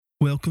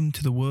Welcome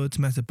to the Words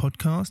Matter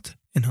podcast,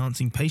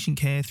 enhancing patient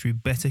care through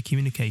better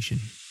communication.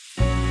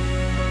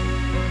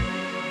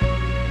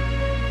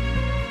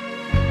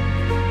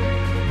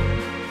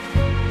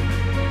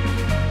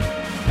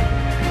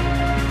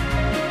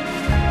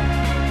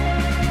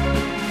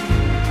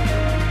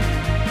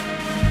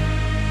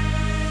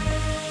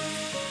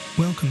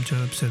 Welcome to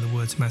an episode of the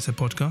Words Matter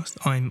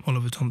podcast. I'm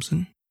Oliver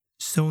Thompson.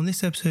 So on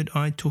this episode,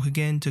 I talk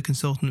again to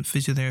consultant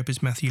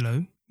physiotherapist Matthew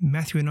Lowe.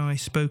 Matthew and I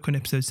spoke on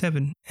episode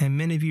 7, and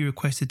many of you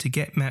requested to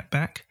get Matt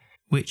back,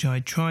 which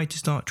I tried to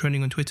start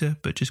trending on Twitter,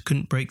 but just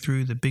couldn't break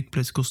through the big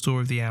political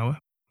story of the hour.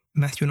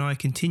 Matthew and I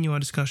continue our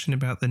discussion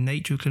about the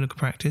nature of clinical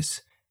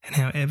practice and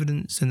how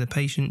evidence and the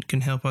patient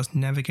can help us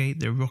navigate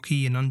the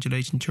rocky and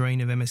undulating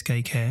terrain of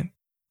MSK care.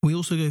 We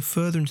also go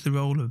further into the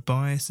role of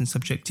bias and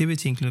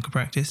subjectivity in clinical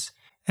practice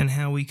and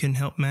how we can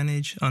help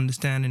manage,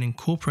 understand and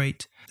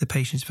incorporate the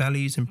patient's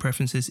values and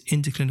preferences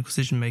into clinical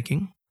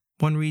decision-making.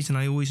 One reason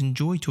I always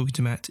enjoy talking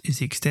to Matt is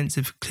the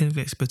extensive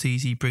clinical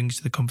expertise he brings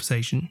to the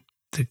conversation,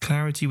 the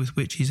clarity with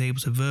which he's able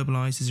to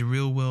verbalise his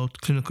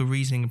real-world clinical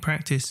reasoning and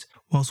practice,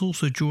 whilst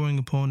also drawing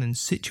upon and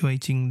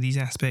situating these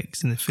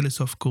aspects in the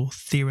philosophical,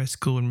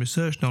 theoretical and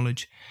research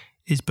knowledge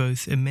is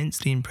both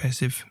immensely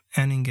impressive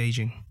and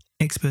engaging.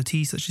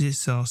 Expertise such as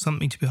this are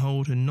something to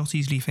behold and not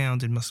easily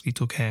found in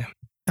musculoskeletal care.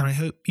 And I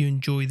hope you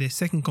enjoy this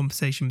second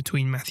conversation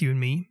between Matthew and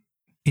me.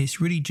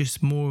 It's really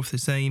just more of the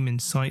same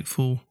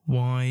insightful,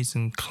 wise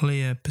and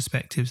clear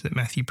perspectives that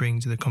Matthew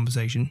brings to the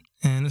conversation.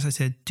 And as I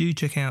said, do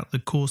check out the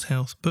Course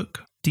Health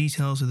book.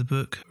 Details of the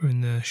book are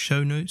in the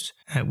show notes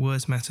at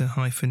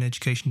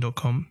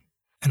wordsmatter-education.com.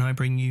 And I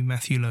bring you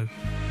Matthew Lowe.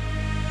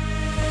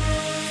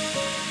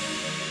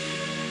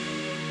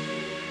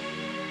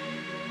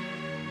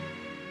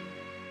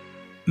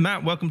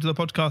 Matt, welcome to the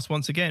podcast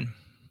once again.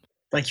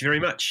 Thank you very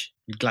much.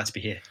 I'm glad to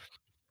be here.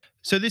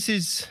 So this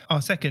is our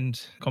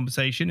second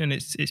conversation, and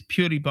it's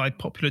purely by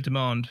popular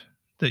demand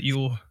that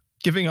you're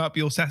giving up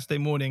your Saturday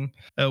morning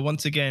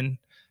once again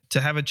to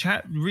have a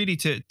chat, really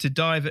to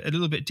dive a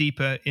little bit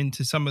deeper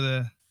into some of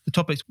the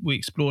topics we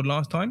explored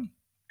last time.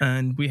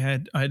 And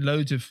I had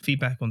loads of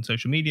feedback on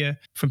social media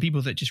from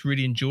people that just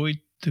really enjoyed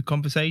the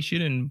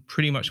conversation and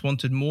pretty much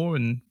wanted more,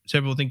 and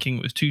several thinking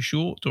it was too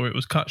short or it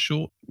was cut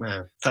short.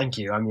 Wow, thank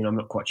you. I mean, I'm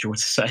not quite sure what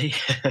to say.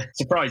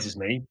 Surprises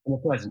me in a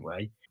pleasant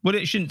way. Well,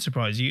 it shouldn't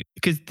surprise you,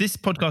 because this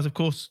podcast, of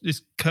course,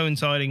 is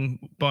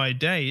coinciding by a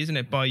day, isn't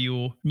it, by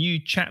your new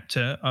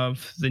chapter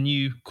of the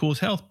new Course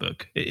Health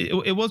book.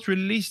 It was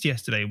released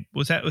yesterday.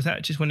 Was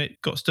that just when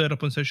it got stirred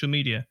up on social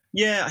media?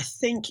 Yeah, I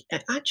think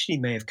it actually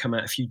may have come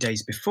out a few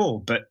days before,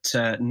 but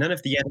none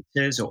of the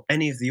editors or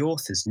any of the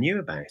authors knew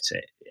about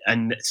it.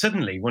 And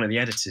suddenly one of the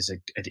editors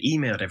had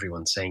emailed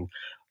everyone saying,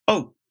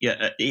 oh,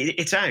 yeah,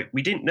 it's out.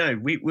 We didn't know.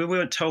 We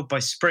weren't told by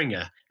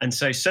Springer. And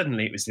so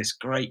suddenly it was this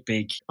great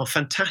big, oh,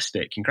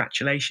 fantastic.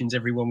 Congratulations,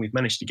 everyone. We've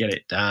managed to get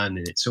it done.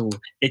 And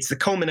it's the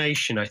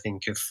culmination, I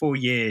think, of 4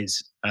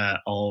 years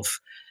of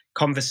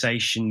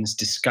conversations,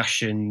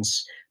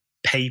 discussions,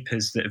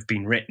 papers that have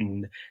been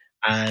written.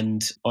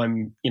 And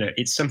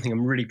it's something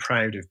I'm really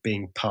proud of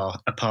being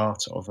a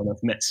part of. And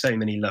I've met so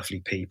many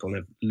lovely people and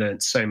I've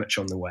learned so much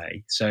on the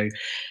way. So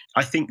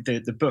I think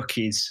the book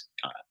is,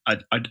 I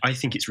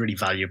think it's really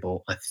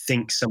valuable. I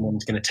think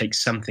someone's going to take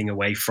something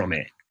away from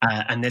it.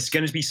 And there's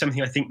going to be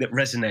something I think that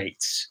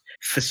resonates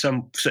for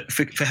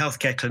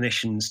healthcare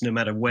clinicians, no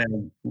matter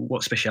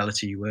what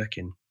speciality you work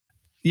in.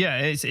 Yeah,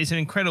 it's an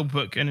incredible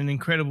book and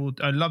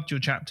I loved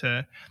your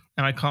chapter.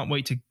 And I can't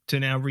wait to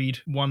now read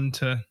one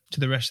to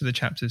the rest of the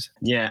chapters.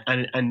 Yeah,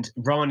 and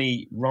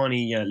Rani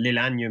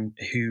Lilanyam,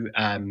 who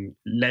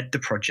led the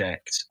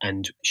project,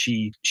 and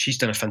she's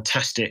done a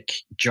fantastic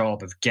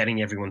job of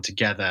getting everyone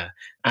together.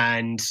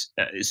 And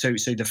so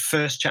the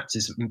first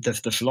chapters,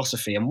 the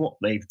philosophy, and what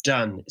they've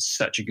done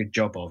such a good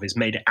job of is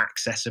made it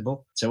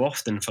accessible. So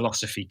often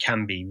philosophy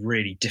can be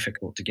really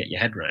difficult to get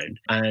your head around.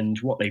 And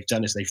what they've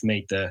done is they've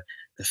made the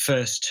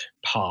first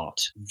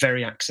part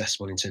very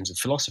accessible in terms of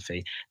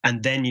philosophy,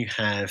 and then you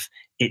have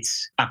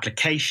its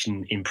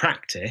application in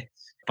practice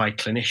by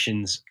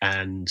clinicians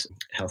and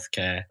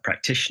healthcare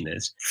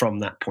practitioners from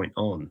that point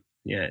on.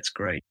 Yeah, it's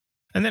great.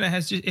 And then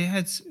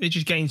it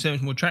just gained so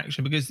much more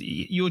traction because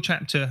your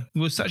chapter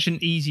was such an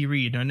easy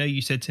read. And I know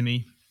you said to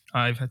me,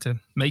 I've had to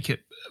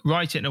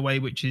write it in a way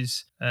which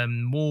is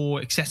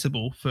more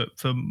accessible for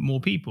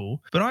more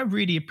people. But I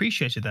really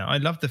appreciated that. I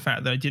love the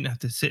fact that I didn't have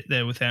to sit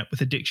there with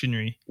a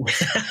dictionary or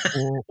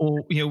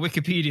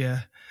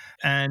Wikipedia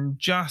and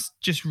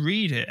just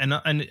read it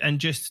and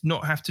just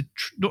not have to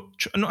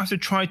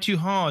try too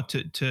hard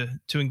to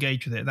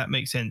engage with it. If that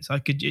makes sense.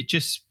 It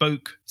just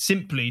spoke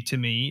simply to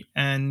me,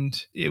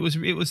 and it was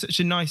such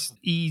a nice,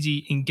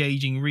 easy,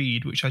 engaging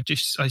read, which I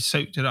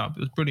soaked it up.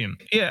 It was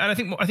brilliant. Yeah, and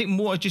I think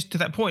more just to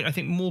that point. I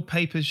think more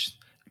papers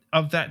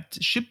of that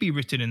should be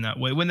written in that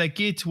way when they're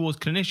geared towards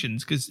clinicians,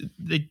 because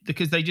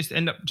they just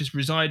end up just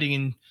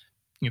residing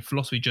in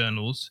philosophy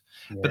journals,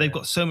 but they've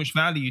got so much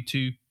value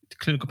to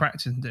clinical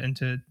practice and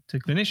to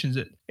clinicians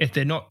that if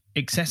they're not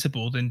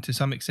accessible, then to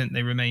some extent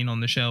they remain on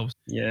the shelves.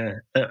 Yeah,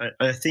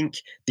 I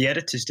think the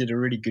editors did a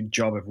really good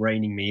job of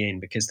reining me in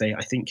because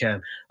I think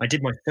I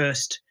did my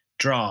first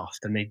draft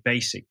and they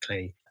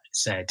basically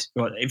said,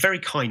 well, very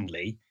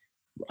kindly,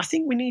 I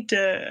think we need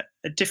a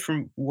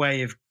different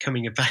way of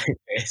coming about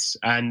this.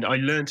 And I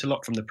learned a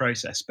lot from the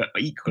process, but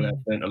equally, I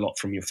learned a lot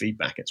from your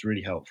feedback. It's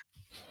really helpful.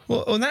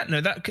 Well, on that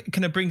note, that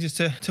kind of brings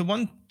us to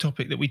one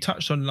topic that we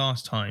touched on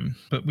last time,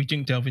 but we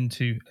didn't delve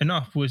into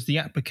enough, was the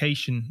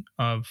application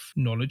of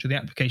knowledge or the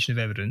application of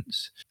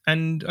evidence.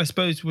 And I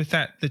suppose with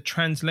that, the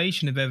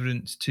translation of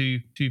evidence to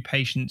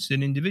patients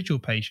and individual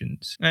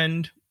patients.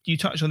 And you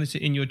touched on this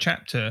in your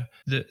chapter,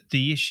 that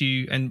the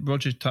issue, and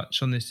Roger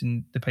touched on this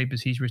in the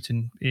papers he's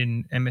written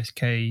in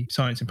MSK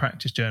Science and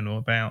Practice Journal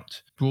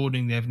about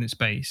broadening the evidence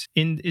base,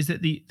 is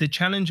that the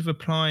challenge of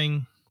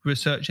applying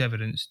research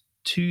evidence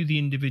to the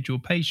individual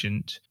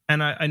patient.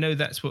 And I know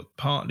that's what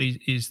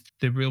partly is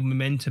the real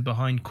momentum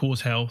behind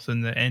Cause Health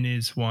and the N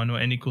is one or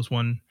N equals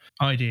one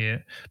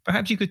idea.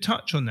 Perhaps you could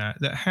touch on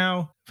that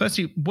how,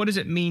 firstly, what does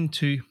it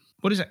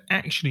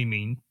actually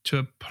mean to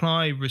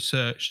apply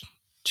research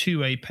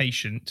to a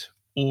patient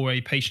or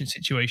a patient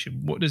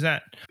situation? What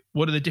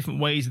are the different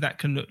ways that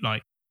can look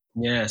like?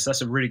 Yes,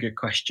 that's a really good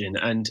question,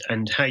 and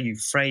how you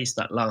phrase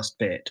that last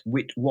bit.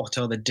 What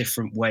are the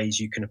different ways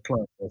you can apply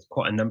it? There's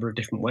quite a number of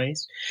different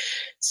ways.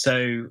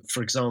 So,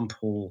 for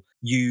example,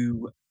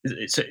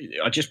 so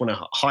I just want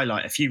to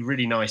highlight a few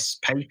really nice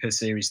paper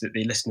series that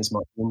the listeners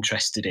might be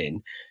interested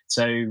in.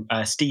 So,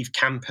 Steve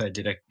Camper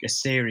did a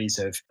series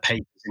of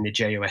papers in the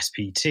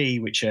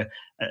JOSPT, which are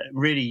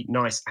really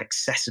nice,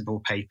 accessible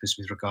papers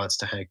with regards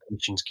to how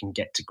clinicians can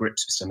get to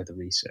grips with some of the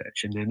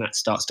research, and then that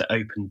starts to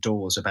open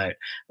doors about,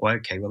 well,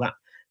 okay, well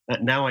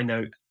that now I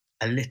know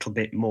a little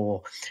bit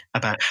more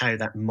about how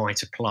that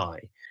might apply.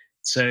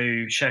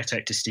 So shout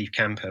out to Steve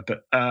Camper,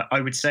 but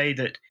I would say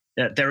that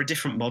there are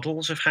different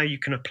models of how you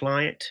can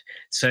apply it.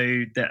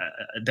 So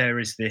there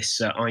is this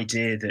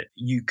idea that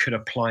you could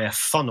apply a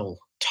funnel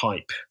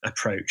type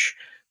approach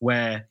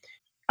where,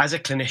 as a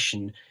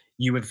clinician,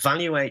 you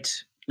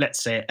evaluate,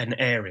 let's say,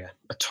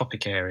 a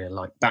topic area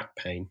like back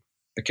pain,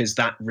 because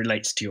that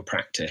relates to your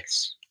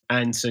practice.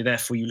 And so,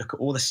 therefore, you look at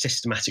all the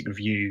systematic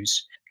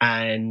reviews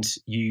and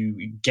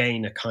you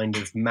gain a kind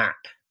of map.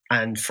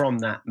 And from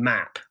that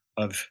map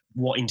of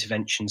what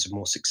interventions are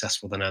more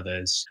successful than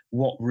others,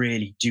 what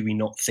really do we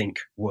not think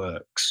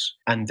works?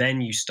 And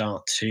then you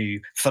start to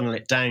funnel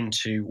it down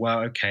to, well,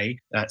 okay,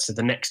 so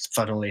the next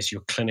funnel is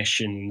your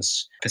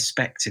clinician's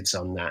perspectives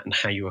on that and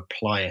how you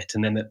apply it.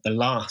 And then at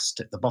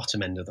the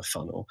bottom end of the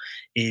funnel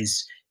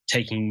is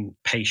taking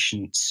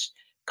patients'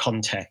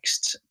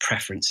 context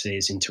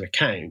preferences into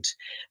account.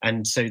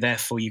 And so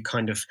therefore you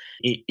kind of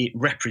it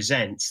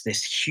represents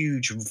this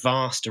huge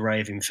vast array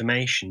of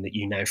information that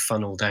you now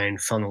funnel down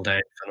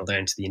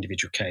to the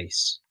individual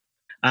case.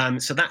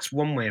 So that's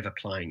one way of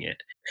applying it.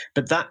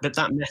 But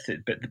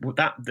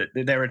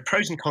there are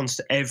pros and cons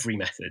to every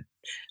method.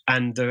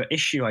 And the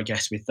issue, I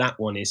guess, with that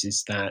one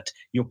is that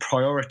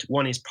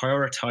one is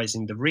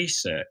prioritizing the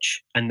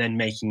research and then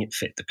making it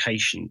fit the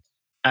patient.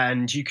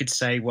 And you could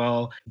say,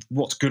 well,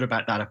 what's good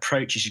about that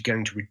approach is you're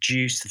going to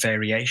reduce the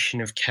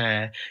variation of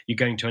care. You're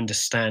going to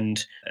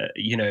understand,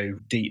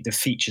 the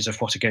features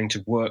of what are going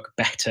to work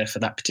better for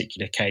that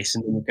particular case,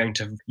 and then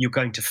you're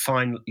going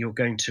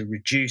to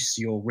reduce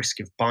your risk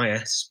of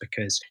bias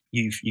because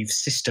you've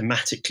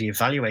systematically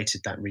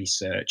evaluated that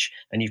research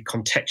and you've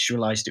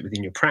contextualized it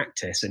within your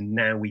practice, and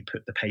now we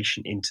put the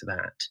patient into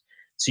that.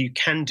 So you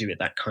can do it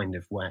that kind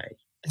of way.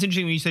 It's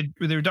interesting when you said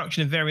with the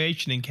reduction of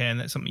variation in care, and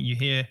that's something you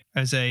hear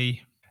as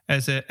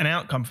an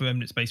outcome from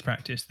evidence-based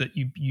practice, that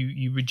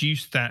you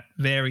reduce that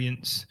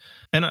variance,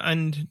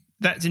 and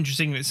that's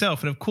interesting in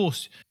itself. And of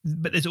course,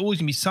 but there's always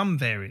going to be some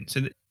variance,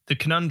 and the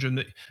conundrum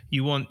that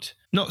you want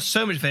not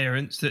so much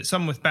variance that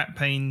someone with back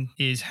pain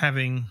is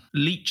having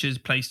leeches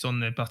placed on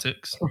their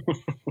buttocks.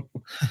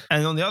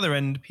 And on the other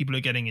end, people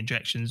are getting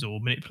injections or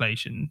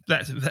manipulation.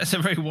 That's a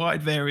very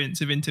wide variance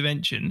of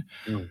intervention.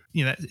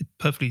 That's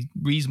perfectly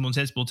reasonable and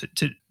sensible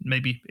to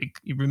maybe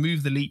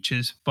remove the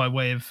leeches by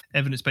way of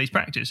evidence-based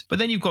practice. But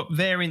then you've got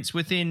variance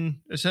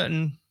within a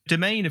certain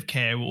domain of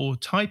care or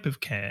type of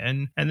care,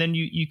 and then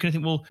you can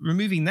think, well,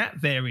 removing that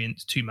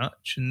variance too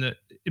much and that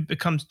it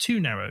becomes too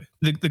narrow.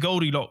 The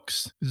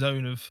Goldilocks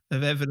zone of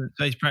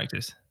evidence-based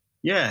practice.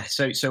 Yeah,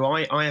 so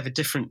I have a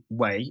different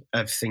way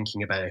of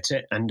thinking about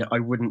it, and I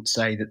wouldn't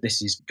say that this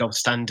is gold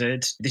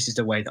standard. This is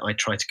the way that I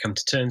try to come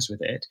to terms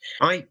with it.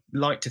 I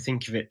like to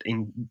think of it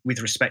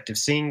with respect of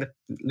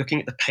looking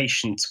at the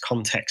patient's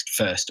context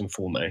first and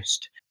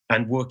foremost,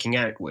 and working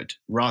outward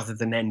rather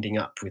than ending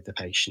up with the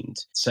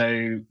patient.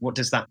 So what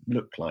does that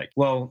look like?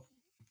 Well,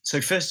 so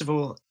first of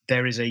all,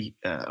 there is a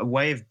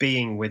way of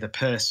being with a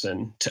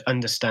person to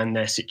understand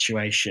their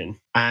situation.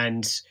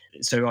 And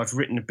so I've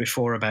written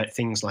before about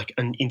things like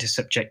an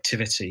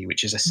intersubjectivity,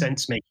 which is a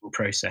sense-making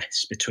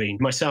process between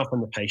myself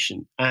and the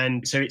patient.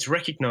 And so it's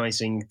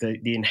recognizing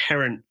the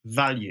inherent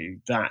value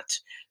that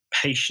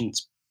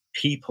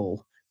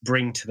people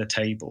bring to the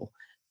table,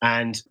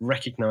 and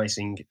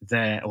recognizing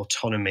their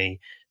autonomy,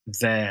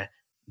 their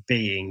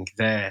being,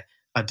 their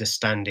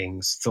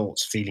understandings,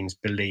 thoughts, feelings,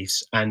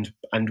 beliefs, and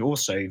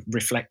also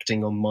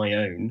reflecting on my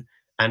own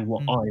and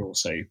what I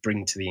also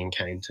bring to the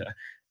encounter,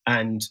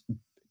 and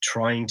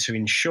trying to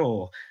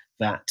ensure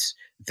that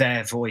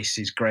their voice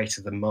is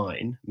greater than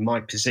mine.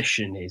 My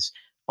position is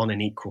on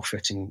an equal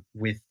footing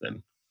with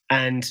them.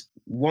 And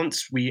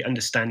once we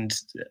understand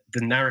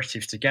the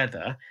narrative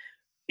together,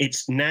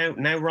 it's now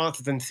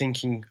rather than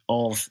thinking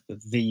of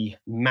the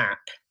map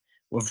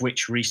of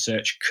which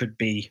research could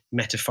be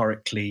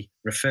metaphorically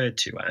referred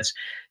to as,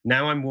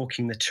 now I'm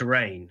walking the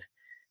terrain.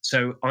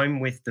 So I'm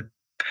with the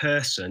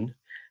person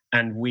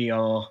and we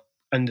are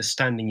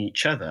understanding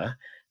each other.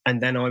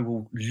 And then I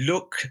will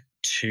look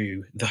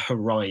to the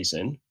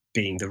horizon,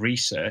 being the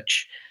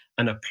research,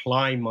 and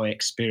apply my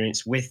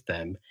experience with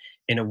them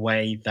in a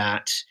way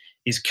that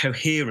is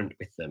coherent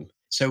with them.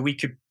 So we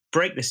could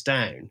break this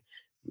down.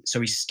 So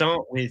we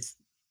start with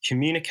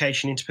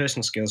communication,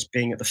 interpersonal skills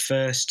being at the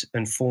first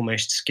and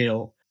foremost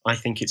skill. I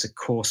think it's a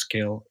core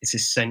skill. It's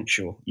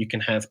essential. You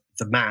can have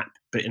the map,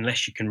 but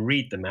unless you can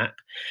read the map,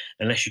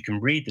 unless you can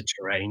read the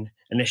terrain,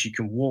 unless you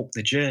can walk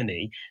the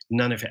journey,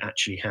 none of it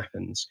actually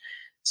happens.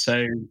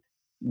 So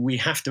we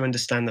have to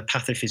understand the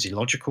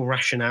pathophysiological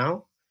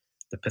rationale,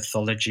 the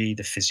pathology,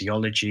 the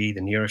physiology,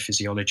 the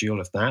neurophysiology, all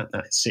of that.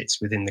 That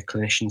sits within the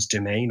clinician's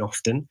domain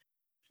often.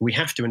 We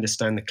have to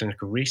understand the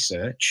clinical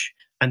research,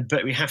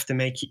 but we have to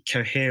make it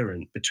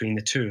coherent between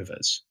the two of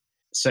us.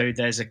 So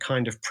there's a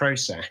kind of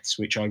process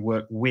which I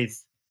work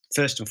with,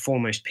 first and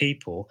foremost,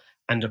 people,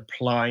 and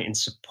apply and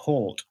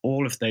support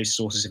all of those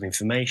sources of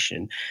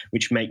information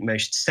which make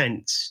most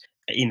sense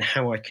in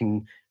how I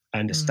can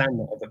understand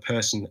that other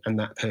person and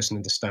that person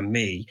understand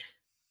me.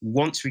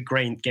 Once we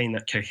gain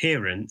that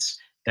coherence,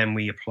 then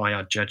we apply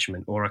our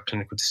judgment or our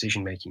clinical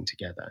decision making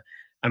together.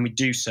 And we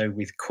do so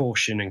with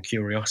caution and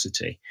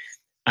curiosity.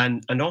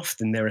 And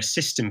often there are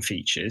system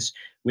features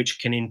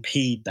which can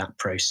impede that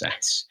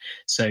process.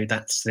 So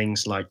that's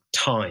things like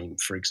time,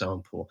 for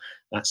example.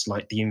 That's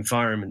like the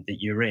environment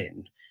that you're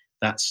in.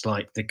 That's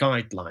like the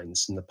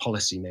guidelines and the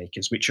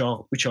policymakers, which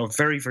are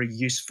very, very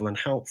useful and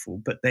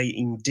helpful, but they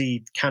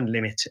indeed can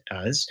limit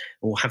us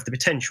or have the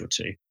potential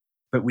to.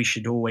 But we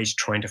should always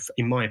try to,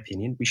 in my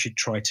opinion, we should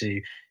try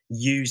to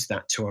use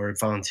that to our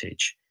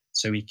advantage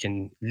so we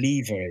can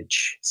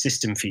leverage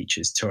system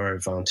features to our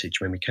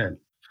advantage when we can.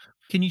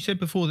 Can you said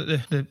before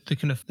that the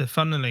kind of the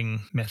funneling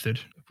method,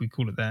 if we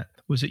call it that,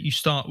 was that you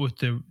start with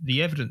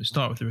the evidence,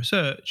 start with the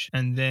research,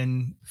 and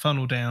then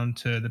funnel down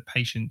to the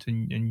patient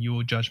and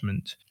your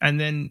judgment. And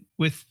then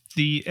with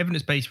the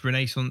evidence-based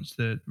renaissance,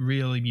 the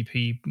real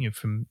EBP,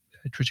 from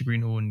Tricia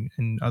Greenhalgh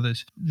and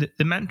others,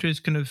 the mantra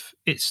is kind of,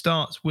 it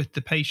starts with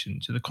the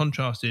patient. So the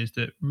contrast is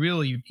that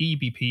real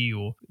EBP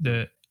or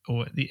the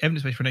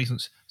evidence-based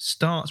renaissance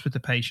starts with the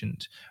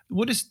patient.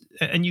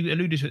 And you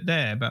alluded to it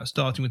there about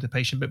starting with the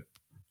patient, but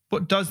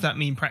what does that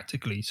mean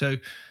practically? So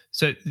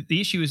the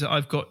issue is that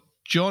I've got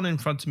John in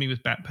front of me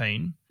with back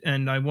pain,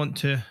 and I want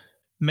to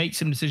make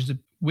some decisions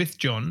with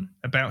John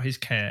about his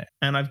care.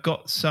 And I've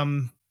got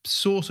some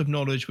source of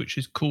knowledge which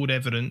is called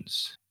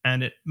evidence,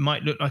 and it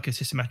might look like a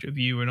systematic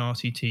review or an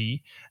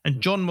RCT.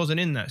 And John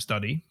wasn't in that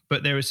study,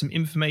 but there is some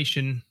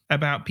information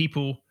about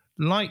people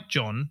like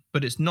John,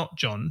 but it's not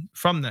John,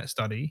 from that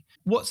study.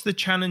 What's the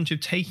challenge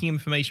of taking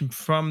information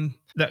from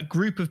that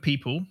group of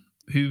people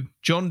who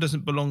John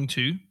doesn't belong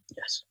to?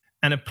 Yes.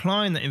 And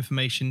applying that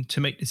information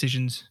to make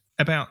decisions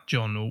about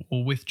John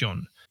or with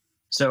John?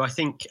 So I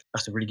think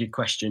that's a really good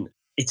question.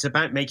 It's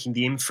about making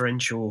the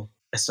inferential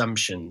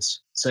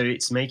assumptions. So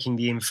it's making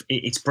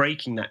it's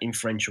breaking that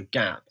inferential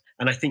gap.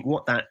 And I think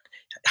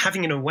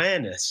having an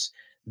awareness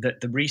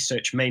that the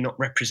research may not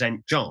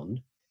represent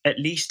John, at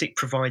least it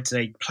provides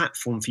a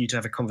platform for you to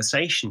have a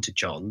conversation to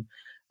John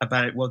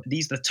about, well,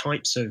 these are the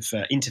types of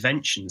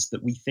interventions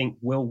that we think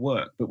will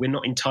work, but we're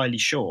not entirely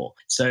sure.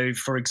 So,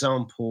 for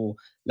example,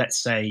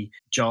 let's say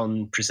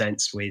John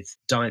presents with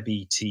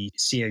diabetes,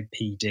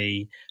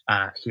 COPD,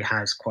 he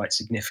has quite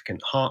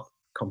significant heart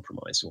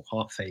compromise or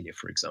heart failure,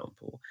 for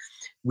example.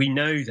 We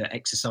know that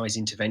exercise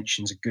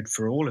interventions are good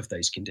for all of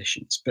those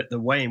conditions, but the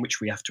way in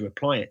which we have to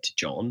apply it to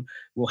John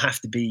will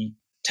have to be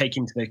take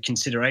into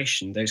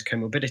consideration those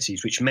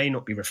comorbidities, which may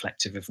not be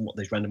reflective of what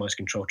those randomized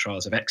controlled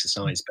trials of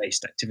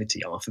exercise-based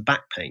activity are for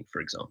back pain, for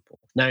example.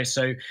 Now,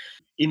 so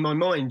in my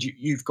mind,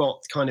 you've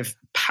got kind of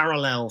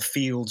parallel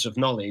fields of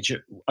knowledge,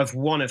 of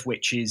one of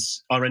which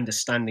is our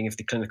understanding of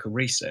the clinical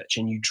research,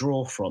 and you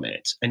draw from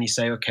it and you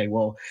say, okay,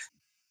 well,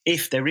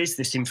 if there is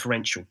this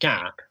inferential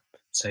gap,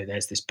 so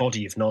there's this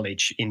body of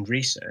knowledge in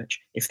research,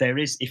 if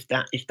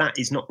that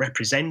is not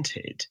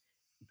represented,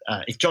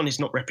 if John is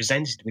not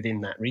represented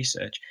within that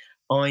research,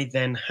 I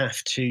then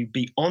have to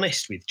be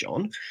honest with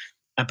John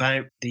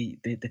about the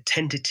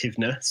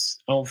tentativeness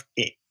of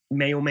it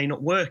may or may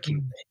not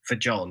working for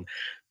John,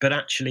 but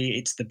actually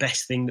it's the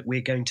best thing that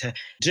we're going to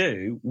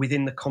do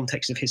within the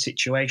context of his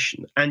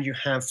situation. And you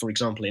have, for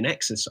example, in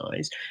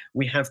exercise,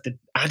 we have the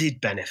added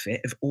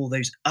benefit of all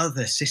those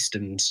other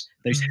systems,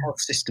 those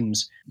health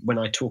systems. When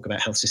I talk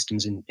about health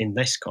systems in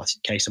this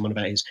case, I'm on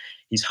about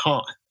his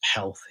heart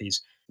health,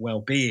 his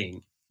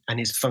well-being, and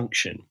his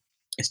function.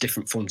 It's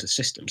different forms of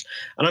systems.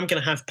 And I'm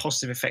going to have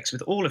positive effects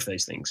with all of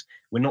those things.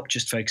 We're not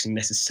just focusing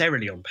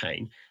necessarily on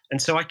pain.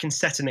 And so I can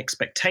set an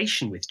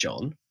expectation with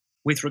John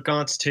with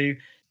regards to,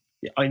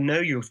 I know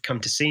you've come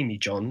to see me,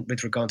 John,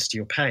 with regards to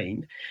your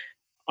pain.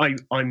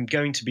 I'm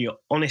going to be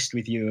honest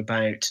with you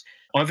about,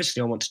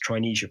 obviously I want to try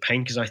and ease your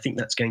pain because I think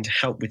that's going to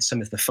help with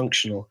some of the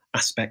functional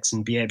aspects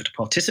and be able to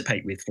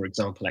participate with, for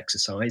example,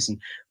 exercise.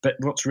 But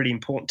what's really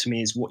important to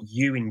me is what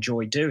you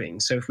enjoy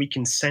doing. So if we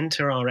can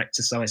center our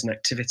exercise and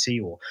activity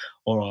or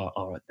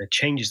the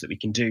changes that we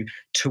can do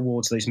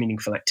towards those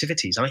meaningful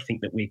activities, I think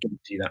that we're going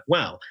to do that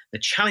well. The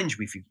challenge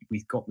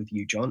we've got with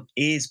you, John,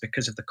 is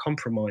because of the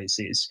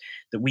compromises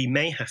that we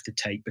may have to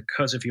take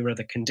because of your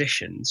other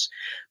conditions.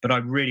 But I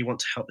really want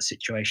to help the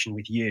situation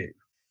with you.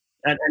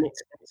 And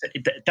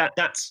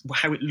that's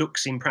how it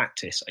looks in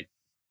practice,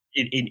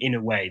 in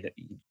a way that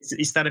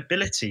it's that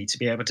ability to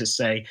be able to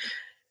say,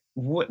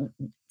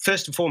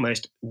 first and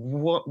foremost,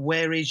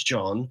 where is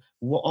John?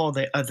 What are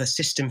the other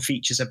system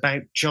features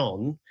about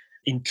John,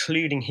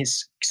 including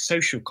his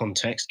social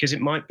context? Because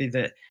it might be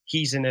that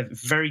he's in a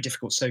very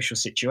difficult social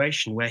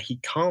situation where he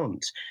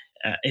can't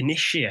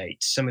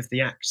initiate some of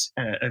the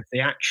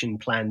action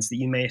plans that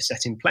you may have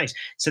set in place.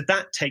 So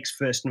that takes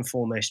first and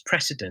foremost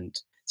precedent.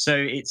 So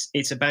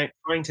it's about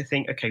trying to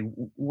think, okay,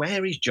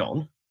 where is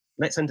John?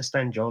 Let's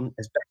understand John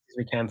as best as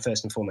we can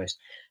first and foremost,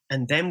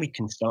 and then we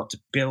can start to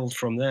build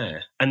from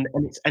there. And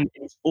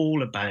it's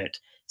all about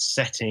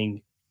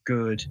setting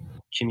good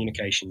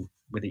communication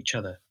with each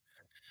other.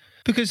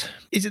 Because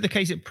is it the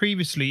case that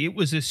previously it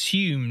was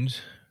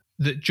assumed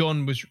that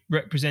John was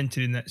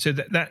represented in that? So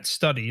that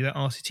study, that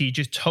RCT,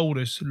 just told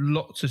us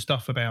lots of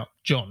stuff about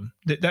John.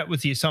 That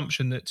was the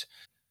assumption, that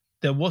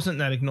there wasn't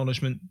that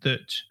acknowledgement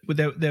that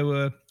they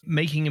were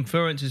making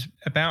inferences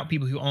about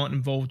people who aren't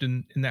involved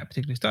in that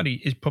particular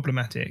study is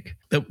problematic.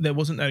 There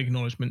wasn't that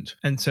acknowledgement.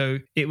 And so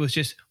it was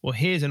just, well,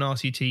 here's an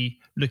RCT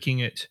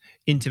looking at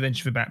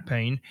intervention for back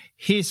pain.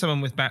 Here's someone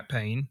with back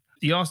pain.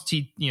 The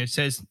RCT,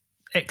 says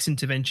X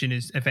intervention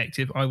is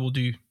effective. I will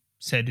do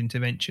said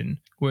intervention.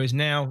 Whereas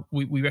now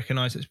we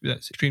recognise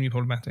that's extremely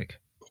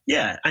problematic.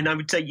 Yeah, and I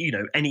would say,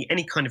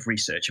 any kind of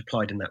research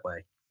applied in that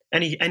way,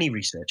 any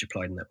research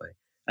applied in that way.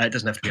 It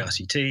doesn't have to be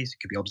RCTs. It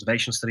could be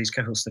observational studies,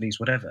 cohort studies,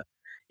 whatever.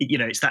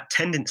 It's that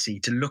tendency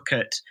to look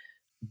at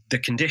the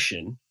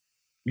condition,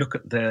 look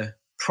at the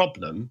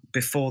problem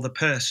before the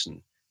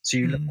person. So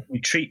you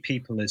treat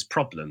people as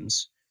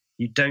problems.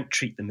 You don't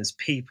treat them as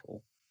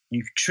people.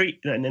 You treat,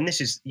 and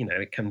this is,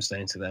 it comes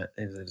down to that.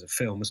 There's a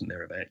film, isn't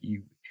there, about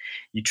you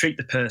treat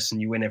the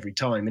person, you win every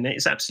time. And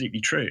it's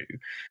absolutely true,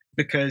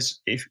 because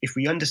if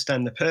we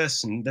understand the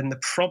person, then the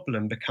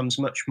problem becomes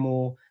much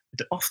more,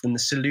 often the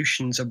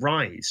solutions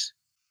arise.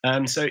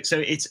 So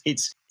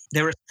it's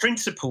there are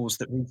principles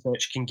that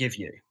research can give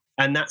you,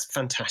 and that's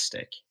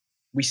fantastic.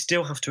 We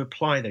still have to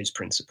apply those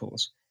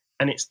principles,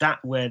 and it's that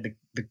where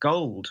the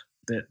gold,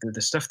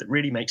 the stuff that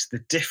really makes the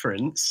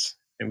difference,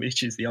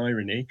 which is the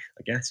irony,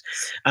 I guess,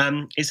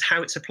 is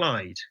how it's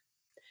applied.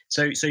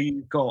 So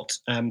you've got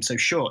so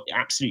sure,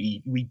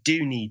 absolutely, we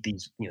do need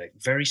these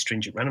very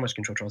stringent randomized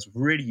control trials,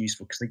 really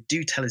useful because they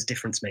do tell us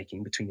difference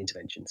making between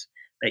interventions.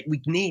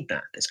 We need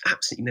that. There's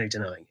absolutely no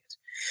denying it.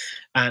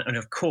 And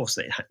of course,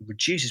 it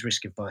reduces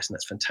risk of bias, and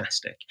that's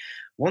fantastic.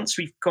 Once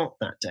we've got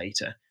that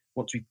data,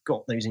 once we've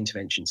got those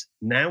interventions,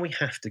 now we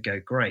have to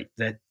go, great,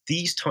 that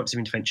these types of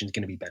interventions are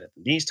going to be better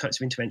than these types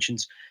of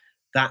interventions.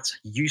 That's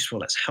useful,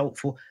 that's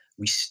helpful.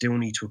 We still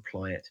need to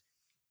apply it,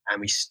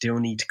 and we still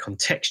need to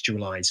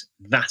contextualize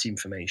that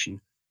information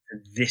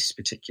for this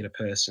particular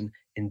person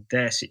in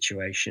their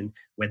situation.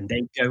 When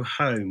they go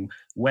home,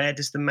 where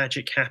does the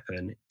magic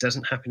happen? It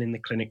doesn't happen in the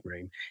clinic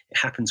room. It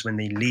happens when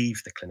they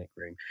leave the clinic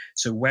room.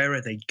 So where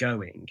are they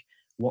going?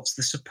 What's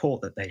the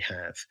support that they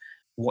have?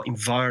 What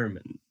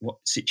environment, what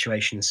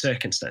situation and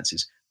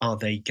circumstances are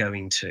they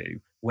going to,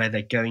 where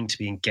they're going to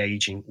be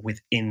engaging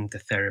within the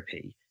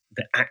therapy,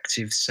 the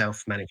active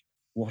self-management?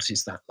 What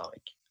is that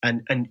like?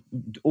 And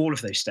all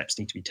of those steps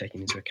need to be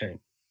taken into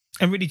account.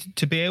 And really,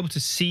 to be able to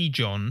see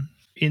John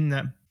in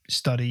that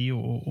study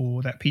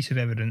or that piece of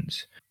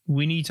evidence,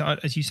 we need to,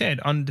 as you said,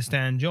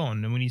 understand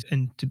John, and we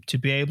need to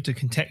be able to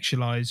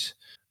contextualize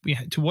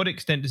to what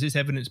extent does this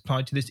evidence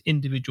apply to this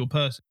individual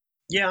person.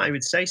 Yeah, I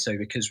would say so,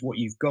 because what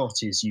you've got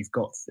is you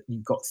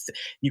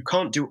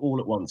can't do it all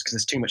at once because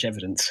there's too much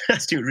evidence.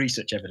 That's too much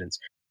research evidence.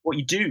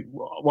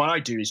 What I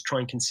do is try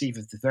and conceive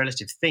of the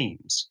relative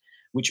themes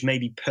which may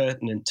be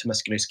pertinent to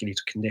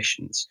musculoskeletal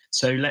conditions.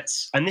 So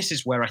and this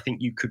is where I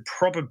think you could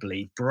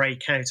probably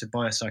break out a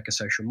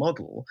biopsychosocial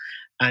model.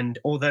 And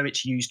although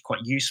it's used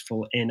quite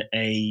useful in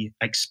a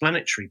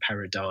explanatory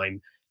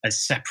paradigm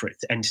as separate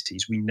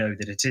entities, we know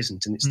that it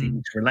isn't. And it's the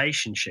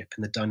interrelationship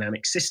and the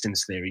dynamic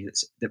systems theory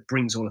that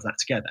brings all of that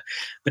together.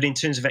 But in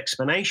terms of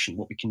explanation,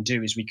 what we can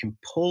do is we can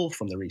pull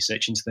from the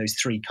research into those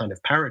three kind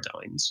of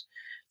paradigms,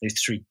 those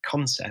three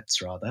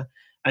concepts rather,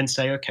 and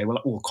say, okay,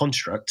 well, or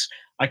constructs,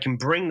 I can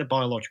bring the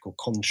biological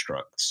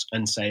constructs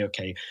and say,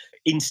 okay,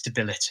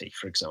 instability,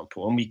 for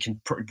example, and we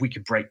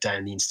could break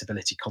down the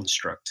instability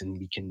construct and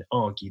we can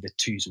argue the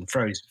to's and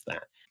fro's of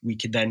that. We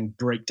could then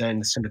break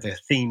down some of the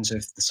themes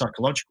of the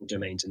psychological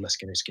domains in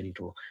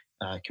musculoskeletal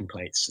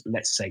complaints.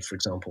 Let's say, for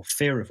example,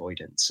 fear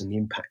avoidance and the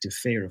impact of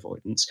fear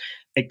avoidance,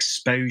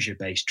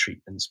 exposure-based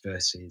treatments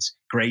versus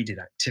graded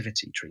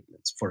activity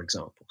treatments, for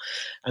example.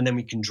 And then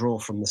we can draw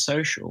from the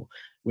social,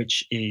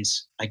 which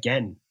is,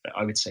 again,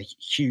 I would say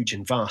huge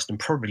and vast, and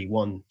probably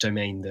one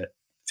domain that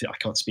I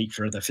can't speak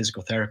for other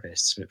physical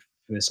therapists, but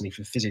personally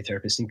for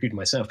physiotherapists, including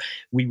myself,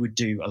 we could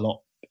do a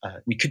lot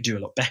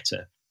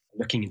better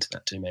looking into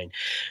that domain.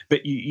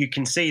 But you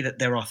can see that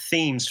there are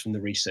themes from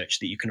the research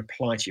that you can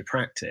apply to your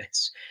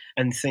practice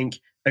and think,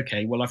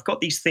 okay, well, I've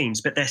got these themes,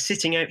 but they're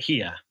sitting out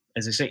here.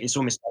 As I say, it's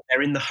almost like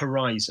they're in the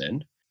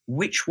horizon.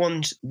 Which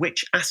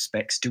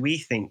aspects do we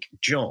think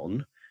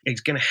John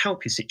is going to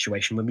help his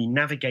situation when we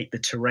navigate the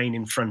terrain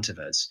in front of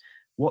us?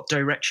 What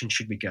direction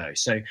should we go?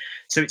 So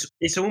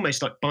it's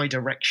almost like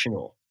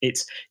bidirectional.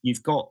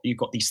 You've got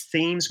these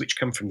themes which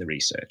come from the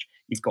research.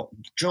 You've got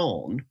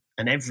John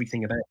and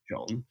everything about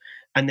John,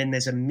 and then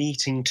there's a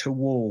meeting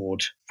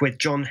toward where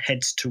John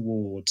heads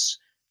towards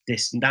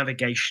this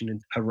navigation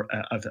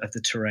of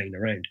the terrain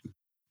around him.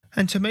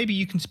 And so maybe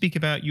you can speak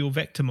about your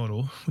vector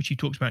model, which you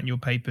talked about in your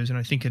papers, and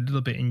I think a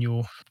little bit in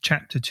your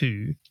chapter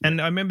 2.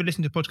 And I remember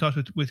listening to a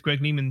podcast with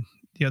Greg Lehman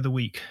the other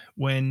week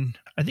when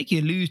I think he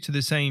alludes to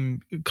the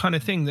same kind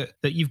of thing, that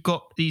you've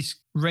got these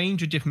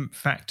range of different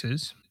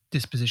factors,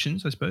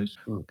 dispositions, I suppose,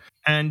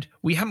 and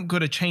we haven't got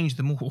to change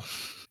them all.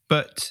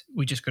 But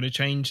we just got to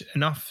change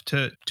enough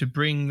to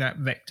bring that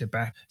vector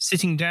back.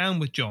 Sitting down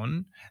with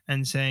John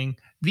and saying,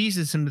 these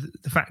are some of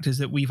the factors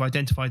that we've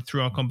identified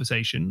through our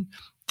conversation.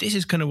 This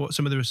is kind of what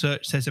some of the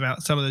research says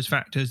about some of those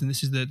factors, and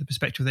this is the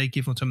perspective they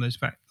give on some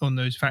of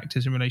those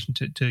factors in relation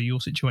to your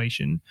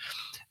situation.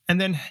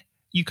 And then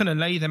you kind of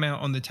lay them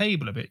out on the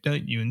table a bit,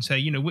 don't you? And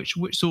say,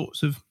 which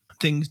sorts of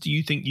things do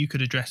you think you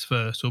could address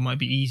first, or might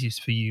be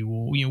easiest for you,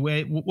 or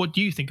what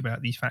do you think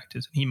about these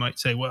factors? And he might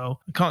say,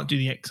 well, I can't do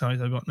the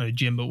exercise, I've got no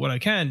gym, but what I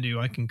can do,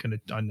 I can kind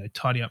of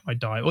tidy up my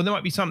diet. Or there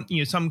might be some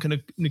kind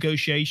of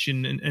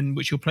negotiation and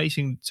which you're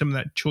placing some of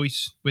that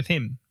choice with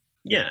him.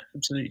 Yeah,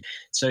 absolutely.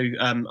 So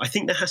I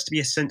think there has to be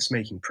a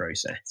sense-making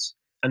process.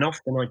 And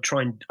often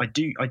I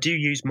do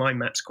use mind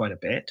maps quite a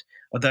bit,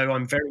 although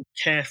I'm very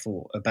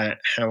careful about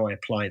how I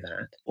apply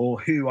that or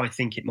who I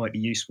think it might be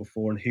useful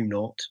for and who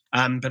not.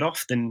 But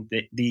often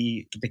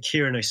the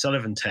Kieran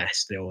O'Sullivan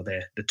test, or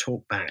the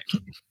talk back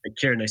that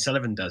Kieran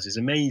O'Sullivan does, is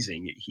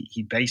amazing.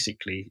 He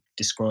basically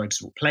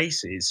describes what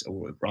places,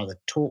 or rather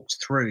talks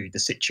through the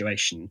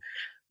situation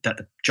that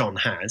John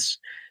has.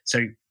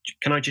 So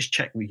can I just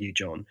check with you,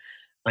 John?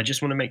 I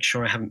just want to make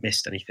sure I haven't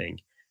missed anything.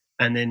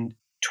 And then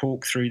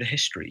talk through the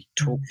history,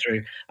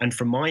 through, and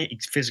from my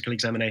physical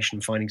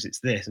examination findings, it's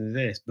this and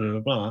this, blah, blah,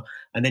 blah.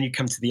 And then you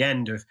come to the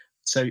end of,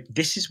 so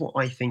this is what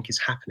I think is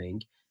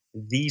happening.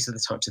 These are the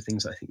types of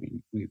things I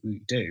think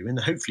we do. And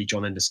hopefully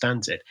John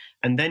understands it.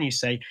 And then you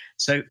say,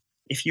 so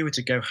if you were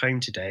to go home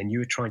today and you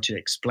were trying to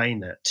explain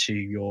that to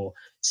your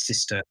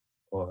sister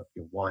or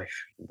your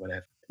wife or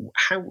whatever,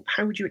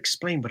 how would you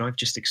explain what I've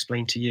just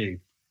explained to you?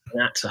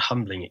 And that's a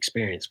humbling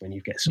experience when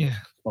you get some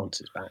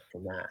responses back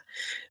from that.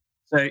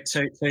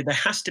 So there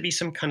has to be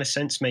some kind of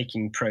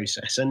sense-making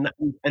process, and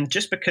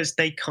just because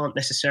they can't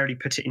necessarily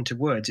put it into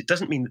words, it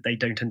doesn't mean that they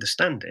don't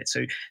understand it.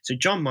 So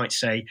John might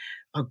say,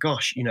 "Oh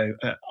gosh,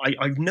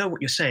 I know what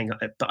you're saying,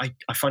 but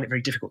I find it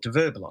very difficult to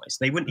verbalize."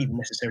 They wouldn't even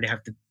necessarily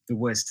have the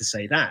words to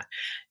say that,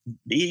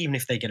 even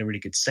if they get a really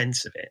good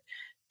sense of it.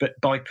 But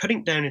by putting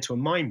it down into a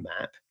mind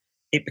map,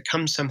 it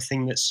becomes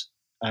something that's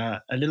a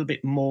little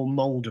bit more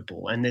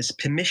moldable, and there's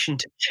permission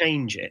to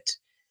change it,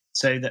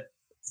 so that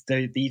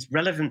these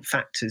relevant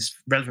factors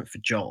relevant for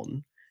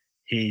John,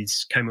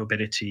 his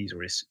comorbidities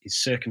or his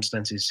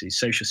circumstances, his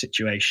social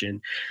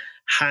situation,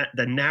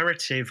 the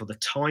narrative or the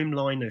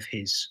timeline of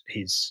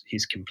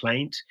his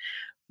complaint,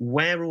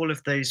 where all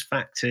of those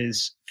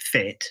factors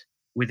fit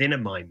within a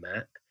mind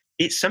map,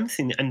 it's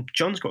something, and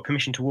John's got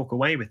permission to walk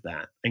away with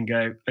that and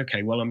go,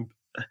 okay, well, I'm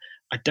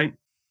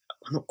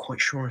not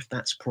quite sure if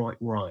that's quite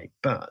right,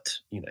 but,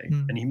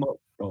 and he might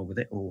roll with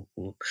it or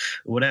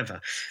whatever.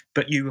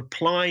 But you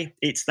apply,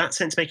 it's that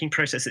sense-making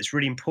process that's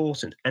really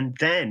important. And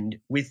then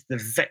with the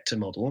vector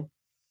model,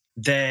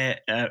 there,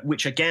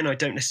 which again, I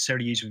don't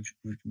necessarily use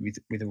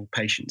with all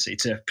patients.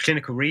 It's a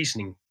clinical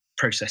reasoning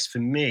process for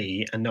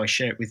me, and I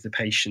share it with the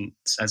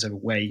patients as a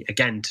way,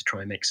 again, to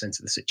try and make sense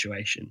of the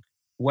situation,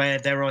 where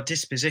there are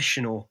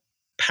dispositional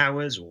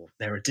powers, or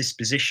there are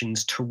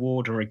dispositions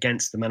toward or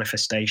against the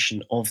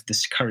manifestation of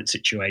this current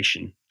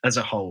situation as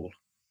a whole.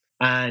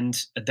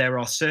 And there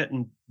are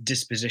certain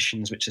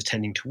dispositions which are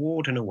tending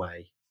toward and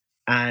away.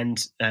 And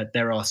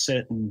there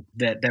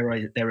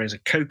is a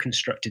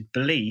co-constructed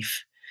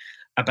belief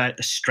about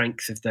the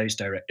strength of those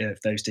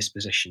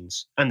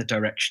dispositions and the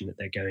direction that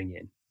they're going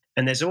in.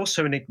 And there's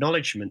also an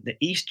acknowledgement that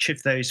each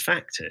of those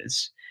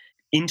factors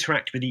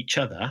interact with each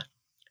other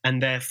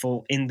and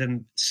therefore in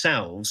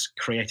themselves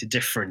create a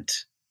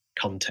different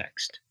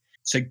context.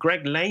 So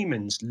Greg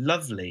Layman's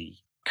lovely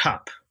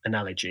cup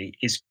analogy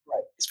is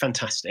great. It's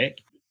fantastic.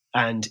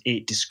 And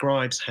it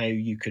describes how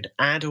you could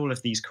add all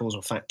of these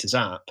causal factors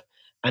up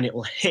and it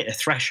will hit a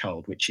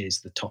threshold, which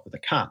is the top of the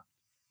cup.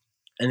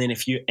 And then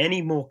if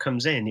any more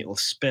comes in, it will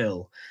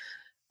spill.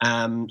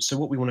 So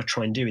what we want to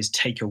try and do is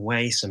take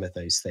away some of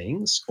those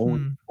things, or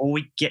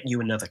we get you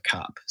another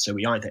cup. So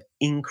we either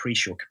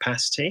increase your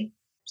capacity,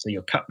 so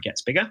your cup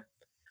gets bigger,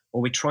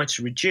 or we try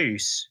to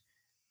reduce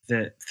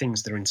the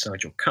things that are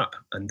inside your cup.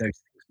 And those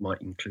things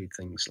might include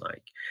things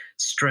like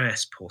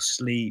stress, poor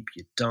sleep,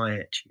 your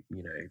diet,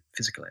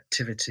 physical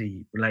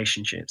activity,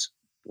 relationships,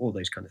 all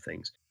those kind of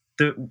things.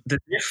 The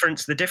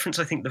difference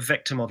I think the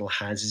vector model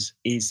has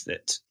is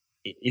that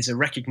it is a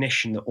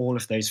recognition that all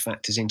of those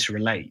factors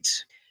interrelate,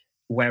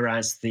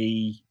 whereas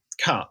the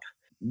cup,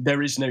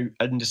 there is no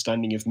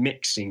understanding of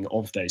mixing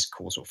of those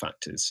causal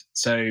factors.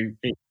 So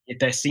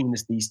they're seen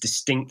as these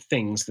distinct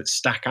things that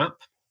stack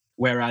up,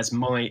 whereas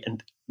my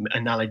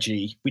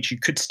analogy, which you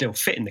could still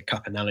fit in the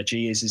cup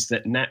analogy, is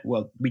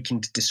that we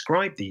can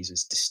describe these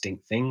as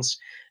distinct things,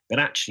 but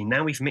actually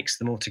now we've mixed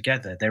them all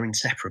together, they're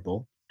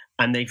inseparable.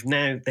 And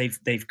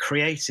they've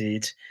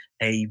created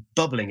a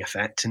bubbling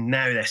effect, and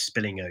now they're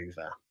spilling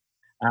over.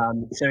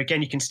 So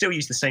again, you can still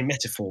use the same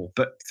metaphor,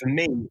 but for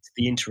me, it's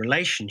the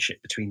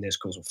interrelationship between those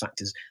causal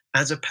factors,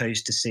 as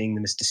opposed to seeing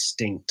them as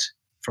distinct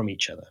from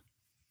each other.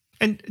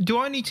 And do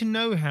I need to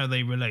know how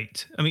they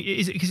relate? I mean,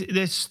 is it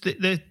because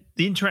the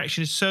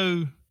interaction is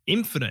so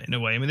infinite in a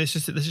way? I mean, there's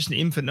just an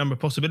infinite number of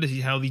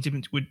possibilities how these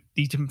different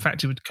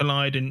factors would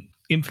collide and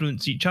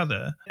influence each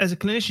other. As a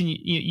clinician,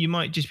 you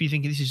might just be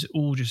thinking, this is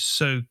all just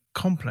so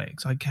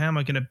complex. Like, how am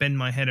I going to bend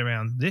my head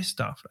around this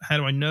stuff? How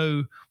do I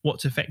know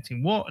what's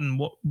affecting what and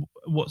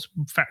what's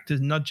factors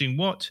nudging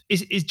what?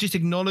 Is just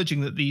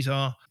acknowledging that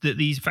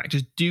these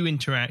factors do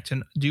interact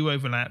and do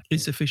overlap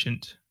is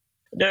sufficient?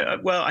 No,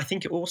 well, I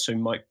think it also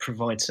might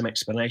provide some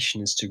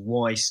explanation as to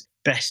why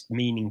best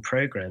meaning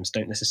programs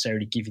don't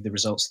necessarily give you the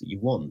results that you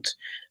want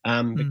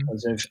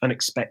because of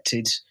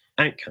unexpected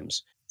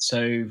outcomes.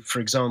 So,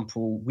 for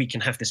example, we can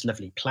have this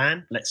lovely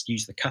plan. Let's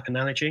use the cup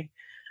analogy.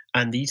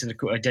 And these are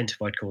the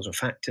identified causal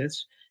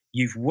factors.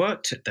 You've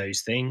worked at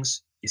those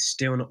things. You're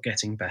still not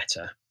getting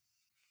better.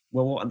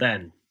 Well, what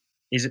then?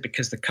 Is it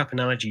because the cup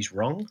analogy is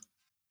wrong?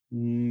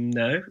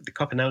 No, the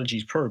cup analogy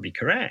is probably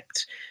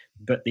correct.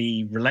 But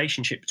the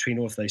relationship between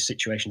all of those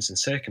situations and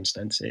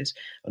circumstances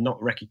are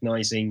not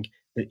recognizing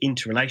the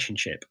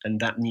interrelationship, and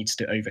that needs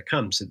to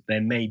overcome. So there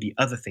may be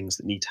other things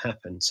that need to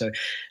happen. So,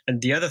 and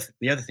the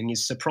other thing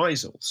is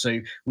surprisal. So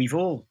we've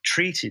all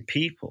treated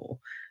people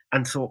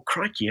and thought,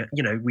 crikey,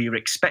 we were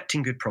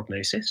expecting good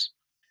prognosis.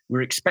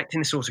 We're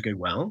expecting this all to go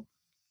well.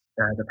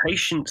 The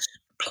patient's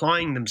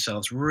applying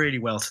themselves really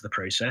well to the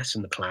process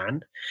and the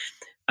plan.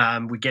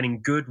 We're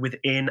getting good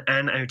within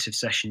and out of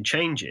session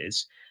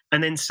changes.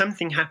 And then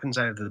something happens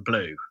out of the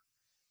blue,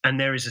 and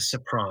there is a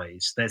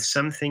surprise. There's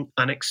something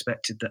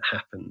unexpected that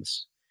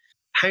happens.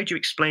 How do you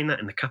explain that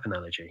in the cup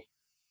analogy?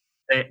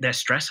 Their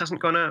stress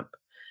hasn't gone up.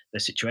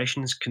 Their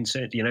situation is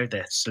concerned,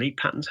 their sleep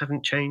patterns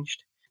haven't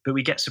changed, but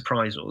we get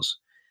surprisals.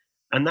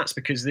 And that's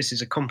because this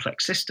is a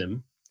complex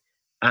system,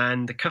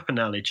 and the cup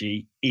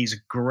analogy is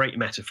a great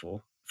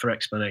metaphor for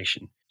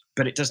explanation,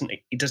 but it doesn't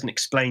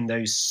explain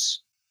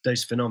those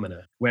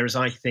phenomena, whereas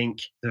I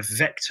think the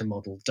vector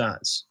model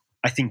does.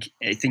 I think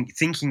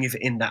thinking of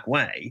it in that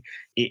way,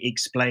 it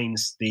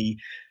explains the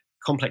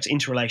complex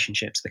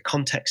interrelationships, the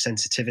context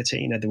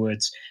sensitivity, in other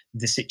words,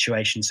 the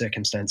situation,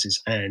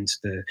 circumstances, and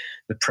the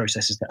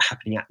processes that are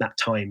happening at that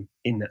time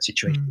in that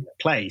situation, in that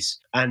place,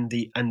 and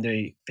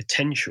the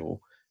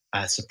potential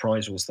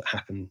surprisals that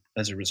happen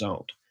as a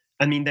result.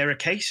 I mean, there are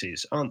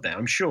cases, aren't there?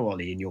 I'm sure,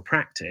 Ollie, in your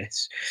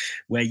practice,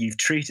 where you've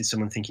treated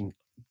someone thinking,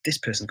 this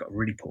person's got a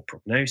really poor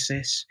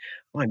prognosis.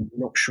 I'm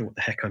not sure what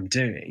the heck I'm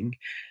doing.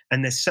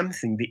 And there's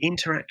something, the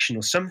interaction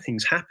or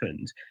something's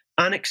happened,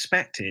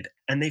 unexpected,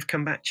 and they've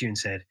come back to you and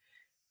said,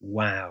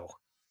 wow,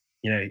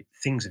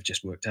 things have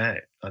just worked out.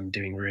 I'm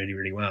doing really,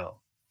 really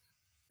well.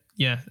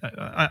 Yeah,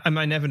 I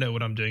might never know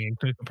what I'm doing in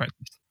clinical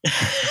practice.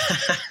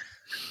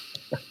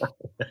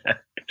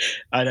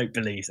 I don't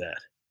believe that.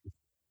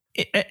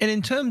 And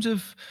in terms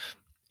of,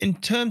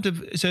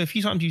 so a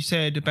few times you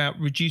said about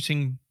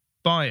reducing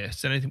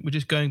bias, and I think we're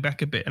just going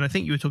back a bit, and I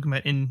think you were talking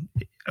about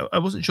I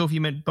wasn't sure if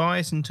you meant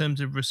bias in terms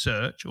of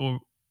research,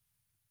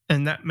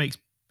 and that makes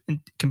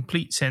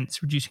complete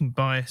sense, reducing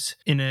bias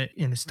in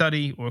a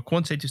study or a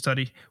quantitative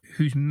study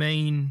whose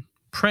main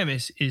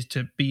premise is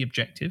to be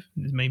objective.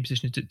 The main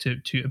position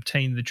is to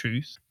obtain the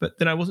truth. But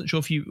then I wasn't sure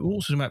if you were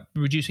also talking about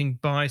reducing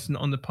bias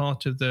on the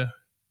part of the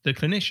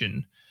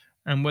clinician,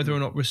 and whether or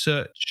not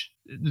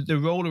the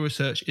role of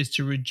research is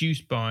to reduce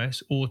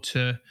bias or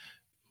to,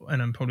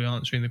 and I'm probably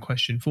answering the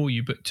question for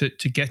you, but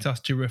to get us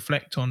to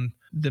reflect on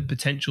the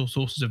potential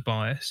sources of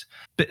bias.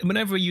 But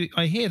whenever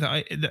I hear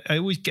that, I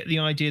always get the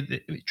idea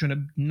that it's trying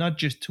to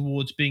nudge us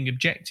towards being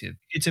objective.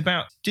 It's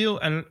about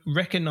still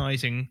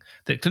recognizing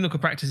that clinical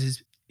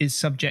practice is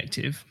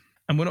subjective,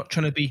 And we're not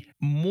trying to be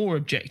more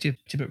objective,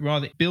 but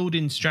rather build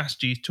in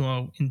strategies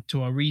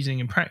into our reasoning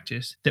and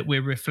practice that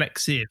we're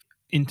reflexive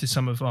into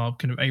some of our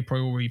kind of a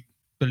priori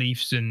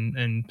beliefs and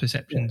Yeah.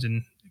 perceptions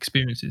and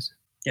experiences.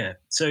 Yeah.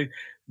 So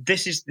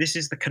this is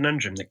the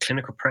conundrum that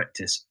clinical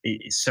practice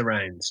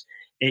surrounds.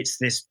 It's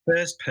this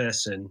first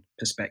person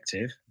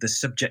perspective, the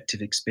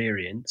subjective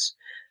experience,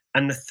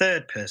 and the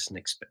third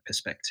person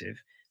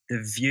perspective,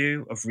 the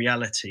view of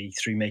reality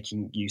through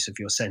making use of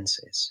your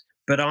senses.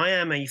 But I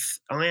am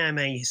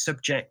a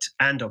subject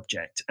and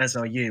object, as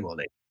are you,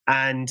 Ollie.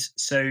 And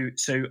so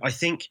I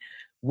think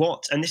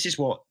and this is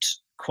what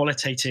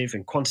qualitative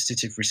and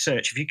quantitative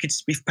research,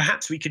 if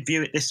perhaps we could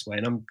view it this way,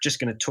 and I'm just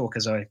going to talk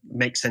as I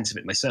make sense of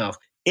it myself.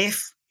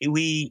 If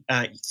we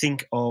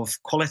think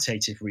of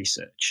qualitative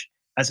research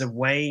as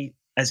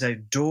a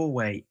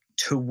doorway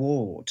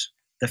toward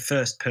the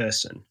first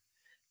person,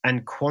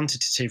 and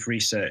quantitative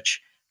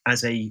research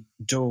as a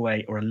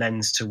doorway or a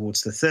lens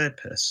towards the third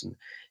person,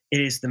 it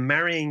is the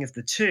marrying of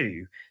the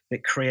two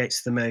that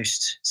creates the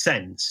most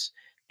sense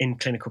in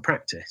clinical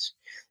practice.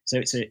 So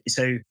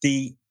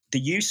the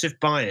use of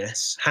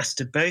bias has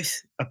to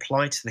both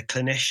apply to the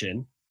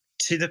clinician,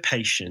 to the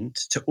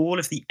patient, to all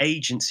of the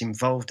agents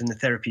involved in the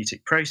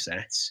therapeutic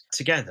process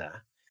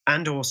together,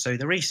 and also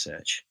the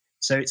research.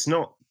 So it's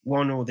not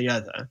one or the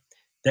other.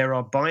 There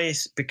are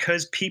bias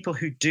because people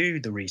who do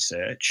the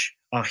research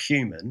are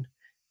human.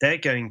 They're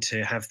going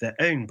to have their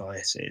own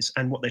biases,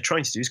 and what they're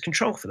trying to do is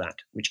control for that,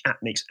 which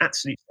makes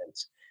absolute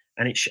sense,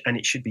 and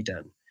it should be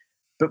done.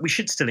 But we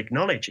should still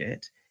acknowledge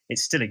it. It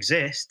still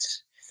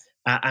exists,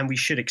 and we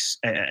should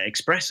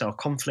express our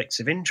conflicts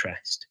of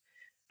interest.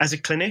 As a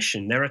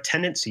clinician, there are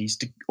tendencies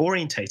to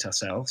orientate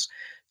ourselves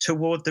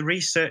toward the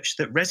research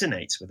that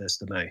resonates with us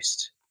the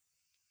most.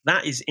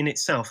 That is in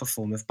itself a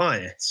form of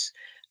bias.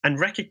 And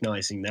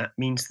recognizing that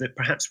means that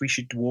perhaps we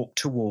should walk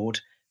toward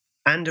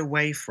and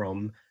away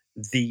from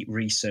the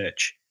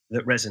research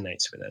that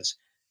resonates with us,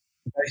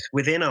 both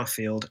within our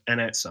field and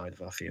outside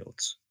of our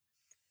fields.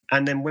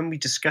 And then when we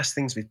discuss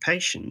things with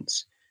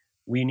patients,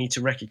 we need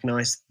to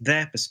recognize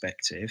their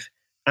perspective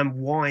and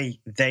why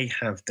they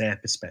have their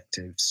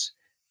perspectives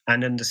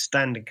and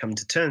understand and come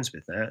to terms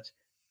with that.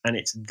 And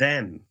it's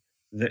them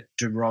that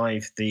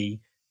derive the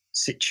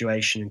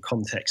situation and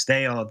context.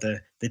 They are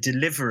the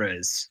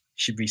deliverers,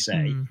 should we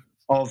say,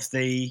 of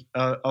the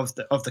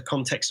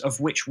context of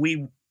which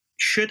we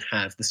should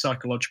have the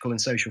psychological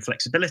and social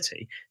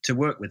flexibility to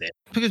work with it.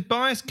 Because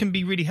bias can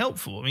be really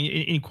helpful. I mean,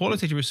 in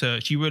qualitative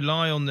research, you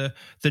rely on the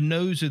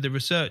nose of the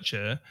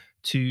researcher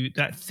to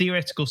that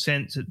theoretical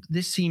sense that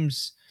this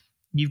seems,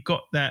 you've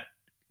got that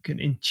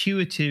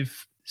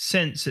intuitive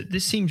sense that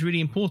this seems really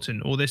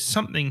important, or there's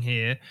something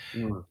here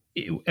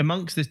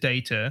amongst this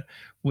data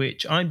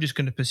which I'm just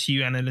going to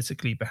pursue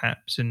analytically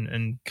perhaps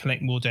and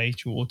collect more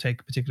data or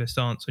take a particular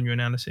stance on your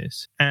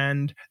analysis.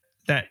 And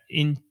that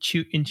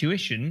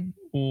intuition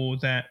or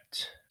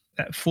that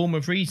form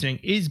of reasoning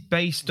is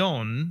based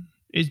on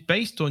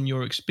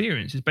your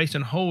experience. It's based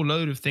on a whole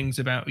load of things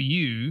about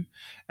you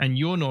and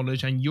your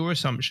knowledge and your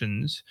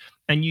assumptions,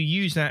 and you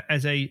use that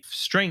as a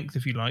strength,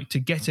 if you like, to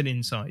get an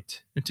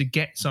insight and to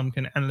get some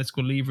kind of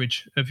analytical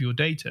leverage of your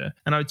data.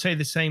 And I would say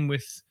the same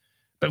with,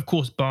 but of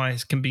course,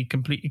 bias can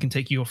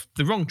take you off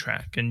the wrong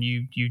track, and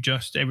you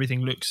just,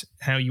 everything looks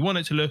how you want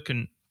it to look.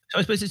 And so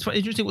I suppose it's quite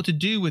interesting what to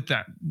do with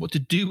that, what to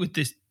do with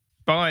this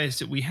bias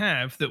that we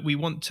have, that we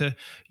want to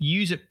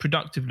use it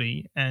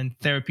productively and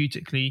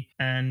therapeutically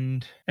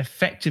and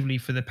effectively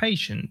for the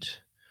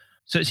patient.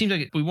 So it seems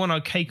like we want our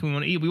cake and we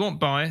want to eat. We want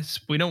bias.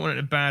 We don't want it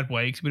in a bad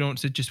way, because we don't want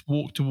to just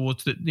walk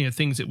towards the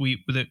things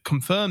that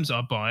confirms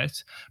our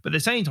bias. But at the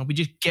same time, we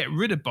just get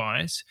rid of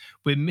bias.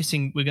 We're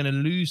going to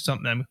lose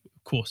something.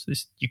 Of course,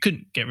 you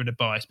couldn't get rid of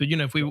bias, but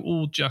if we were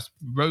all just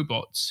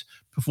robots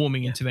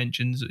performing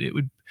interventions,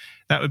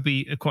 that would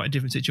be quite a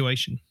different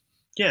situation.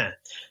 Yeah.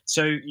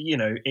 So,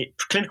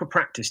 clinical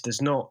practice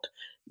does not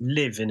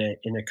live in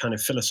a kind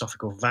of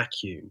philosophical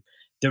vacuum.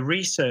 The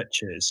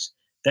researchers,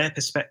 their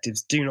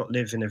perspectives do not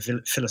live in a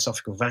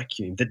philosophical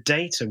vacuum. The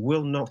data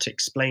will not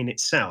explain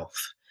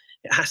itself.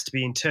 It has to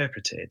be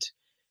interpreted.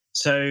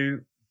 So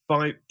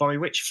by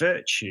which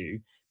virtue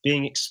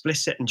being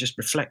explicit and just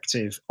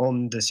reflective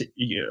on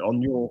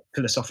your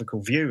philosophical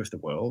view of the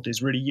world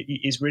is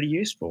really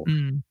useful.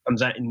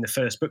 Comes out in the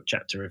first book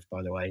chapter of,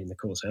 by the way, in the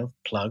Course Health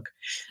plug.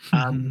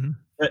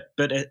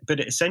 But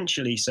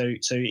essentially, so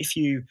if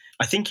you,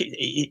 I think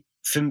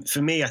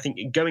for me, I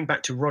think going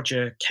back to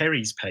Roger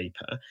Kerry's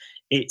paper,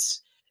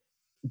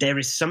 there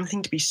is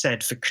something to be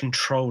said for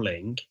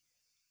controlling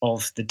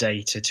of the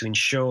data to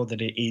ensure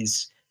that it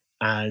is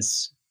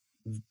as,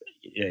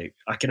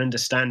 I can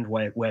understand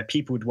where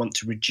people would want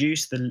to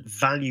reduce the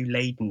value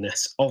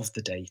ladenness of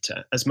the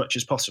data as much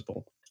as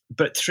possible.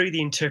 But through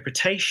the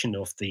interpretation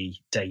of the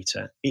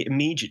data, it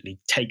immediately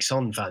takes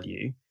on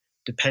value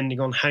depending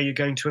on how you're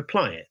going to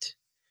apply it.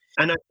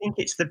 And I think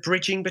it's the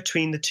bridging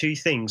between the two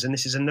things, and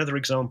this is another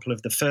example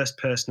of the first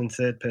person and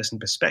third person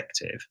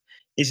perspective,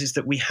 is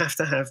that we have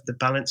to have the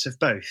balance of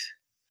both,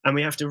 and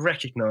we have to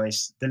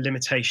recognize the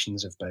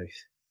limitations of both.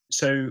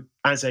 So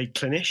as a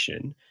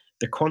clinician,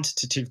 the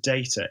quantitative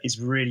data is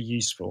really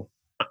useful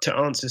to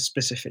answer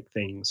specific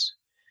things.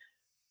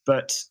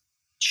 But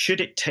should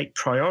it take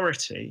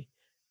priority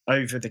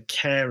over the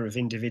care of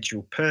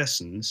individual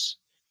persons,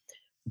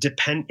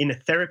 depend in a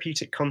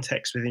therapeutic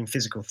context within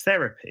physical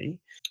therapy,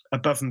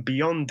 above and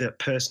beyond the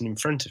person in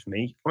front of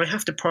me, I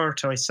have to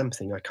prioritize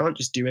something. I can't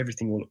just do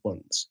everything all at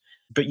once.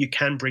 But you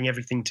can bring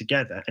everything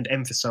together and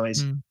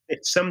emphasize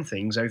some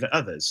things over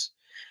others.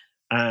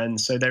 And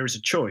so there is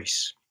a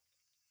choice.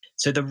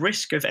 So the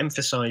risk of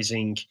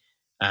emphasizing,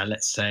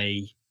 let's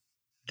say,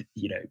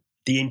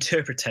 the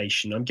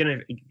interpretation, I'm going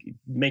to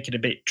make it a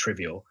bit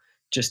trivial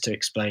just to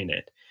explain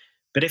it.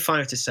 But if I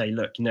were to say,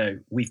 look,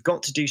 we've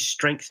got to do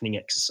strengthening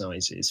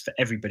exercises for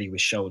everybody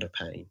with shoulder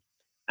pain.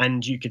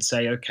 And you could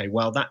say, okay,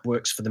 well, that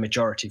works for the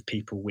majority of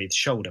people with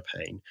shoulder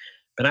pain.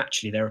 But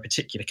actually, there are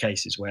particular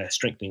cases where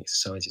strengthening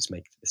exercises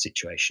make the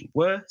situation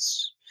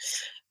worse.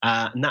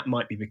 And that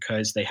might be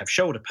because they have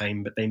shoulder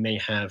pain, but they may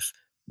have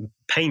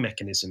pain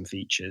mechanism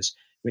features,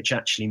 which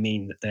actually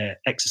mean that their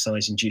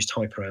exercise-induced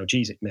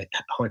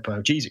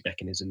hypoalgesic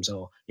mechanisms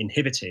are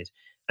inhibited.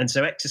 And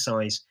so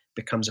exercise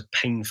becomes a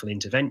painful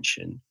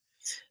intervention.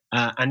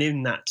 And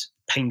in that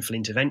painful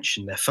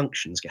intervention, their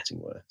function's getting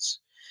worse.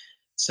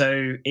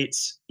 So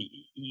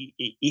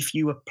if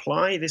you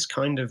apply this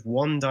kind of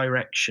one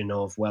direction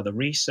of, well, the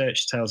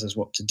research tells us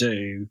what to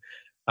do,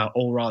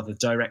 or rather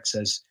directs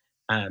us,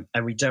 and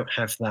we don't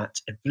have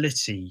that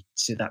ability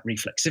to that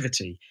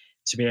reflexivity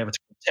to be able to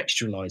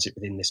contextualize it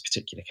within this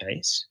particular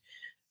case,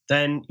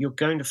 then you're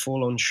going to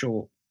fall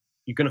short.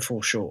 You're going to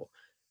fall short.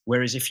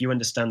 Whereas if you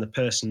understand the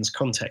person's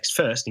context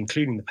first,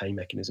 including the pain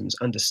mechanisms,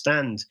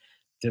 understand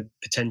the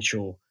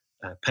potential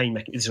pain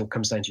mechanism, this all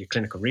comes down to your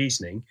clinical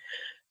reasoning,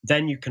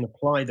 then you can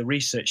apply the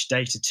research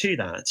data to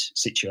that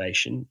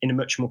situation in a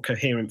much more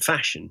coherent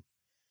fashion.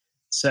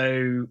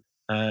 So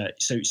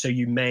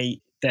you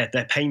may,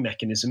 their pain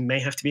mechanism may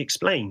have to be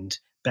explained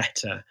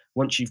better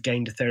once you've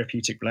gained a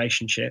therapeutic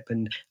relationship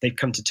and they've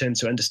come to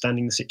terms with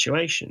understanding the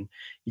situation.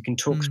 You can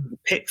talk through the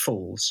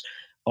pitfalls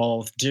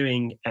of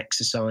doing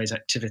exercise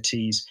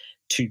activities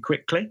too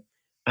quickly,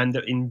 and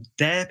that in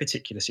their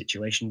particular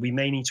situation, we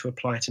may need to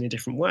apply it in a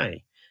different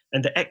way.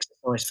 And the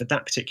exercise for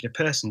that particular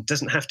person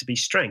doesn't have to be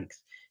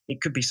strength. It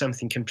could be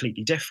something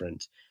completely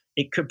different.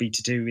 It could be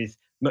to do with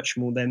much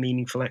more their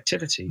meaningful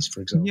activities,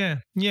 for example.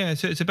 Yeah.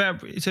 So it's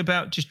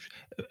about just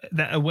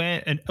that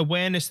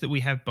awareness that we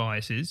have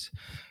biases,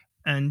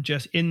 and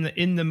just in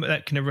the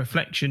that kind of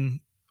reflection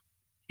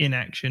in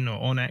action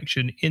or on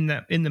action in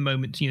the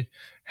moment.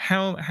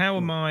 How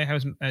am I?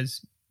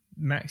 As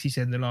Maxi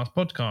said in the last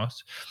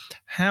podcast,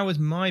 how is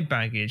my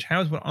baggage?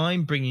 How is what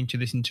I'm bringing to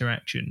this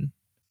interaction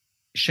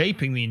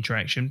shaping the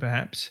interaction,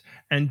 perhaps?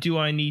 And do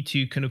I need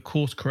to kind of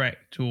course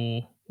correct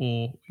or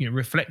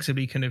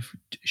reflexively kind of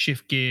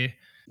shift gear?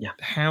 Yeah.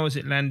 How is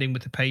it landing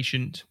with the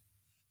patient?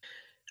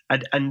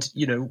 And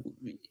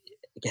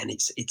again,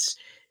 it's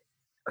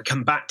I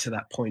come back to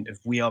that point of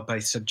we are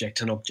both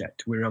subject and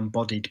object. We're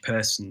embodied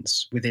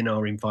persons within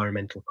our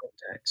environmental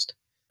context.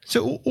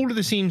 So all of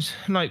this seems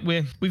like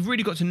we've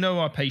really got to know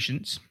our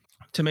patients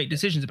to make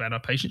decisions about our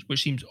patients,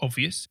 which seems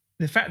obvious.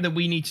 The fact that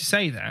we need to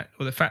say that,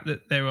 or the fact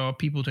that there are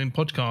people doing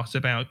podcasts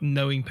about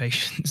knowing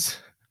patients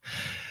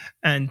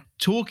and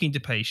talking to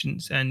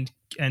patients and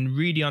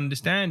really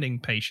understanding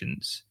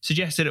patients,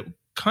 suggests that it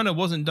kind of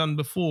wasn't done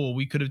before.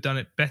 We could have done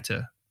it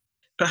better.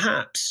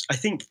 Perhaps. I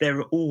think there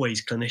are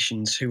always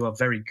clinicians who are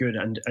very good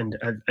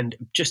and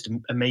just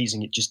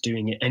amazing at just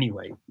doing it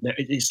anyway.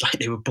 It's like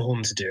they were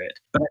born to do it.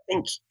 But I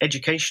think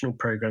educational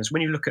programs,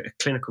 when you look at a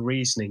clinical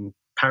reasoning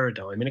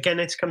paradigm, and again,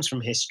 it comes from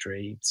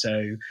history.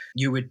 So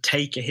you would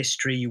take a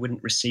history, you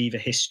wouldn't receive a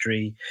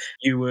history.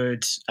 You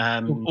would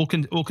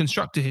or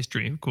construct a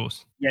history, of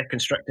course. Yeah,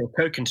 construct or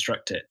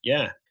co-construct it.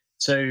 Yeah.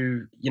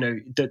 So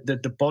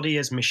the body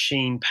as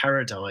machine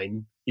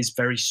paradigm is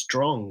very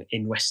strong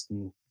in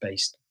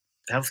Western-based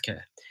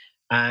healthcare,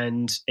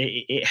 and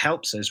it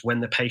helps us when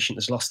the patient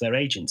has lost their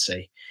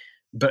agency.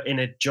 But in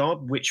a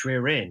job which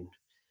we're in,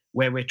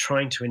 where we're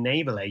trying to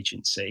enable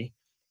agency,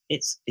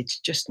 it's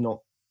just not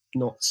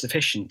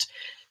sufficient.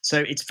 So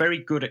it's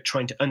very good at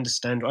trying to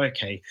understand,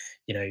 okay,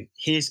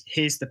 here's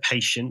the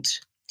patient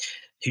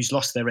who's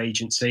lost their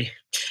agency.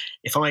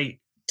 If I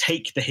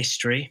take the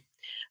history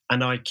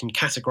and I can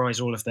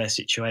categorize all of their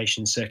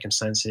situations,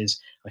 circumstances,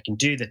 I can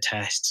do the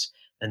tests,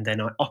 and then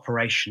I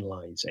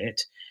operationalize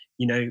it.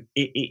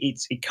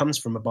 It comes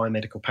from a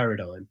biomedical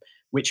paradigm,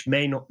 which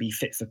may not be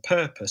fit for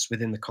purpose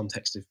within the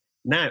context of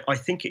now. I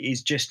think it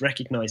is just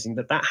recognizing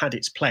that had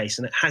its place,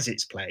 and it has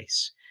its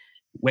place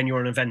when you're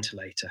on a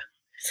ventilator.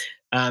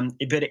 But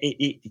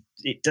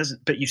it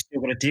doesn't. But you've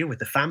still got to deal with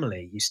the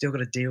family. You still got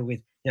to deal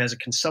with, as a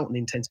consultant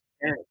in intensive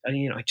care.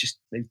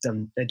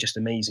 They're just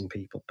amazing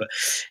people. But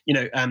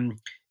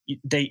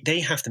they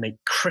have to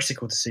make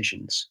critical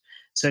decisions.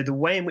 So the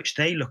way in which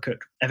they look at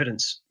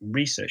evidence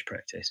research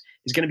practice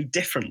is going to be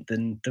different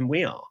than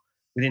we are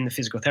within the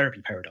physical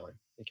therapy paradigm.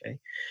 Okay,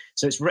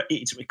 so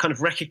it's kind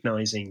of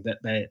recognizing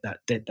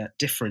that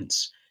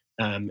difference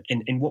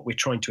In what we're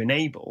trying to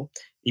enable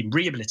in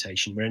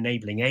rehabilitation, we're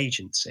enabling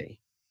agency.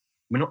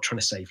 We're not trying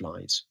to save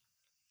lives.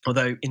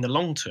 Although in the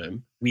long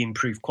term, we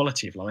improve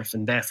quality of life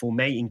and therefore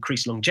may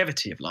increase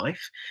longevity of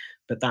life,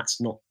 but that's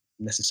not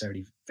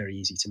necessarily very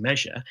easy to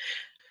measure.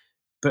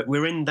 But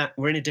we're in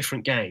a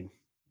different game,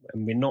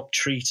 and we're not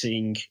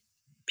treating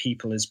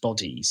people as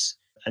bodies.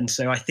 And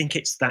so I think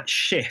it's that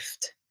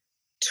shift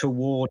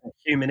toward a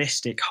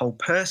humanistic, whole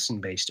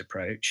person-based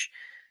approach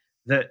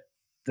that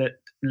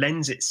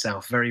lends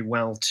itself very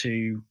well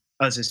to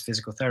us as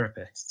physical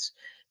therapists.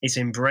 It's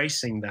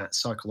embracing that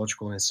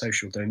psychological and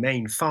social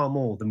domain far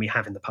more than we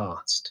have in the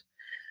past.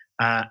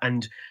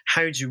 And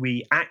how do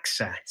we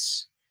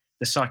access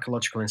the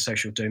psychological and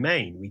social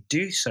domain? We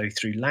do so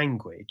through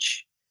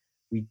language.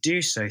 We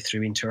do so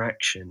through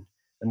interaction.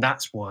 And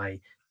that's why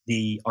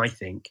I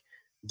think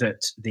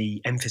that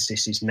the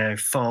emphasis is now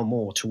far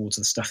more towards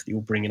the stuff that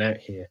you're bringing out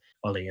here,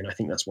 Ollie. And I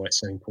think that's why it's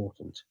so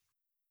important.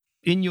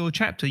 In your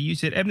chapter, you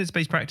said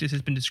evidence-based practice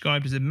has been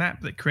described as a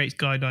map that creates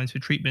guidelines for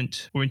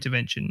treatment or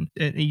intervention.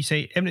 And you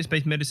say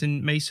evidence-based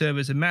medicine may serve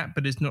as a map,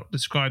 but does not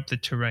describe the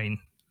terrain.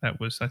 I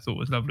thought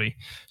was lovely.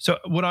 So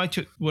what I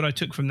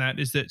took from that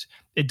is that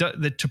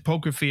the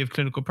topography of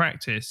clinical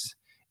practice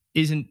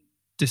isn't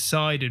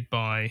decided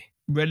by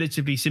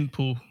relatively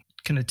simple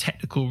kind of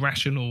technical,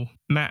 rational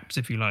maps,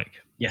 if you like.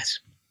 Yes.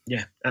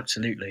 Yeah,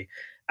 absolutely.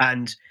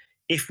 And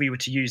if we were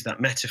to use that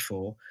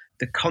metaphor,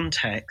 the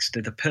context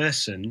of the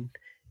person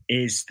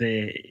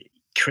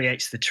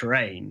creates the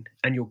terrain,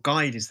 and your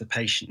guide is the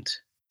patient.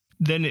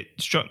 Then it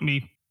struck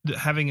me that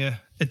having a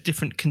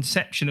different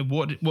conception of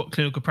what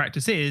clinical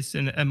practice is,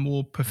 and a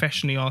more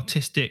professionally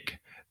artistic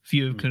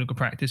view of clinical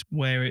practice,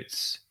 where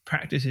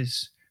practice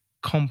is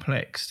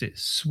complex,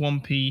 it's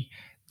swampy,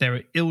 there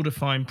are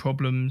ill-defined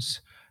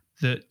problems,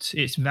 that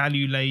it's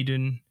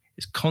value-laden,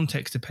 it's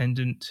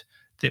context-dependent,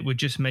 that we're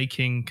just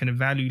making kind of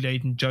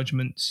value-laden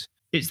judgments.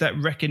 It's that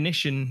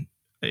recognition,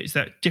 it's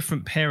that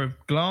different pair of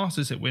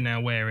glasses that we're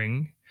now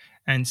wearing,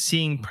 and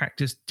seeing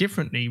practice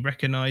differently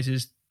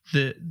recognizes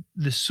the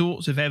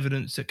sorts of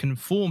evidence that can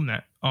form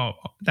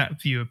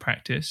that view of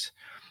practice,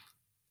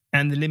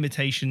 and the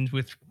limitations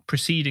with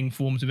preceding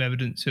forms of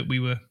evidence that we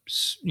were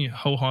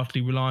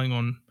wholeheartedly relying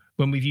on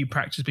when we view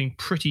practice being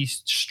pretty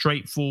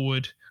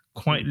straightforward,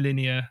 quite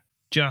linear,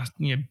 just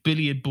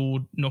billiard ball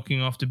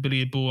knocking after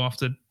billiard ball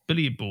after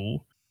billiard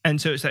ball. And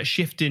so it's that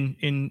shift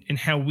in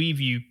how we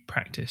view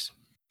practice.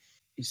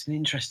 It's an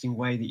interesting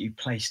way that you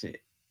placed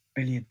it.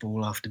 Billiard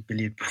ball after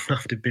billiard ball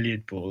after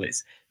billiard ball.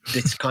 It's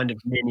kind of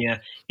linear.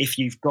 If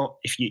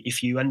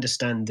you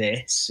understand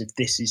this, if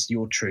this is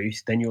your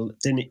truth, then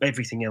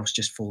everything else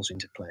just falls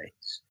into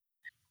place.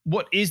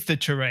 What is the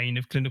terrain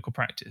of clinical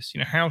practice?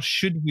 How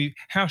should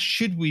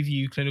we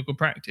view clinical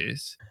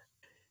practice?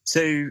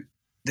 So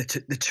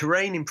the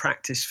terrain in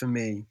practice for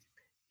me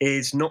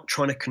is not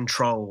trying to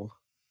control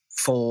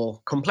for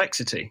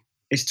complexity.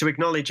 It's to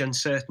acknowledge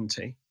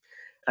uncertainty.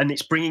 And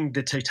it's bringing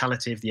the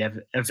totality of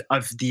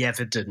the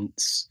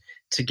evidence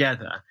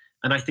together.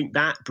 And I think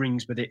that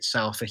brings with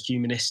itself a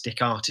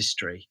humanistic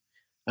artistry.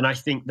 And I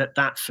think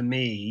that for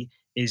me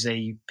is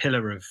a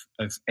pillar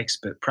of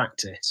expert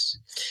practice.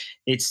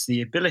 It's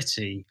the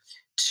ability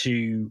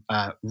to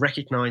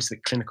recognize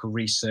that clinical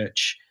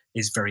research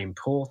is very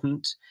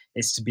important.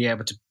 It's to be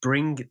able to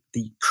bring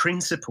the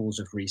principles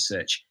of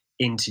research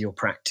into your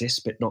practice,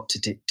 but not to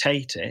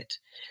dictate it.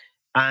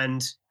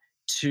 And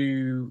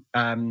to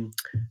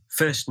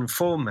first and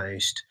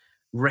foremost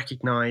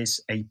recognize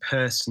a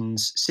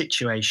person's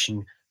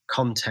situation,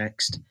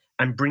 context,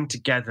 and bring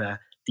together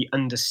the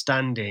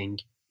understanding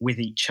with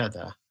each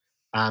other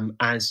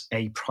as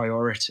a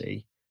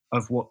priority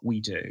of what we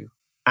do,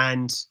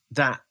 and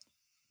that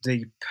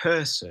the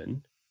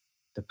person,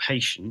 the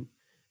patient,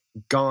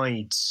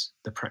 guides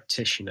the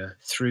practitioner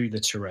through the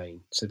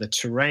terrain. So the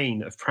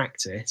terrain of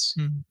practice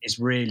is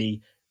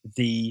really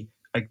the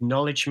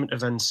acknowledgement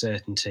of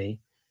uncertainty,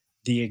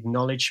 the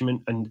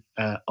acknowledgement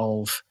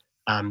of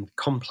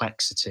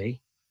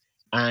complexity,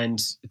 and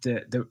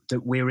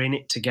that we're in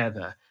it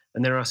together.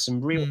 And there are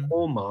some real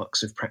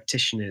hallmarks of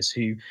practitioners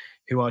who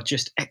are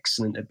just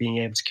excellent at being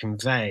able to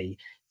convey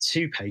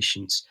to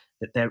patients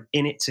that they're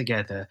in it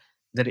together,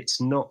 that it's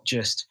not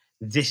just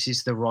this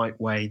is the right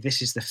way,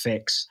 this is the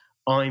fix,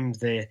 I'm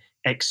the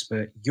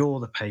expert, you're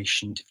the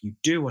patient. If you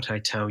do what I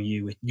tell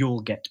you, you'll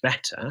get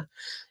better.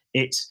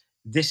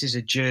 This is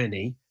a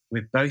journey.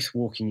 We're both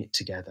walking it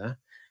together.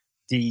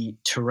 The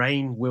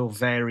terrain will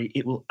vary.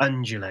 It will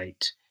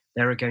undulate.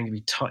 There are going to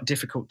be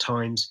difficult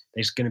times.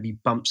 There's going to be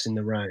bumps in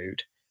the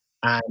road.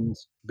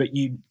 But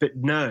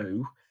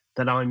know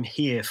that I'm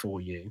here for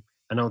you,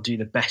 and I'll do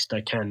the best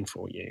I can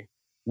for you,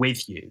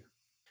 with you.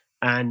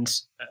 And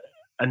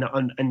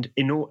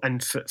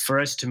for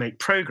us to make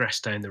progress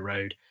down the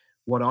road,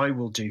 what I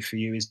will do for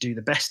you is do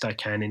the best I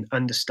can in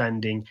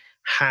understanding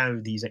how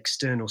these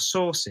external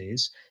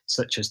sources,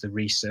 such as the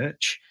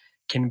research,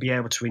 can be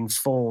able to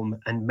inform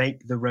and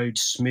make the road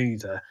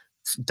smoother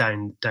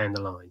down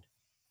the line.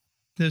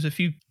 There's a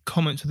few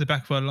comments at the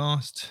back of our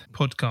last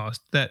podcast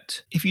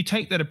that if you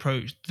take that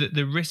approach, that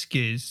the risk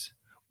is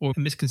or a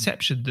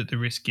misconception that the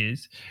risk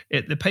is.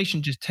 The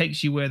patient just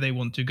takes you where they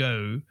want to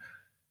go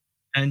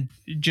and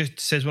just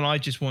says, "Well, I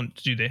just want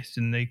to do this,"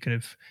 and they kind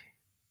of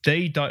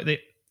they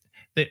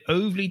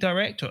overly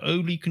direct or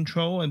overly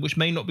control, and which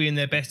may not be in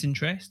their best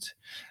interest.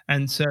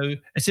 And so,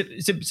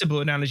 simple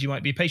analogy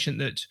might be a patient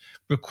that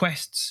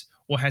requests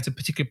or has a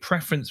particular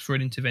preference for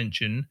an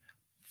intervention,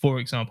 for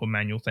example,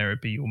 manual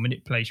therapy or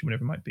manipulation,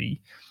 whatever it might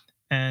be,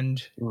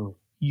 and Mm.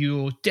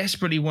 you're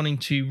desperately wanting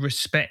to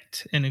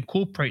respect and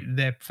incorporate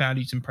their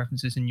values and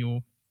preferences in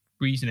your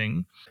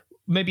reasoning.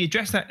 Maybe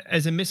address that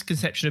as a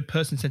misconception of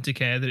person-centered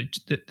care,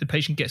 that the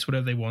patient gets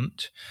whatever they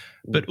want,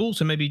 but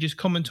also maybe just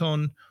comment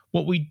on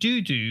what we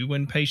do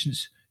when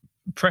patients'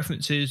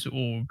 preferences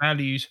or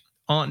values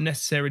aren't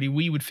necessarily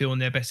we would feel in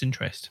their best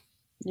interest.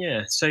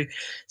 Yeah. So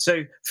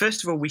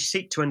first of all, we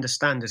seek to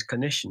understand as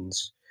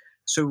clinicians.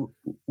 So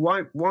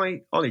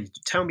why, Ollie?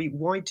 Tell me,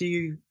 why do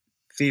you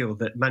feel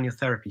that manual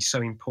therapy is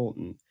so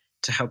important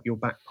to help your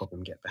back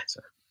problem get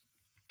better?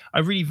 I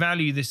really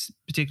value this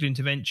particular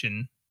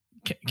intervention.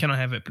 Can I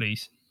have it,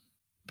 please?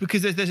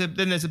 Because there's a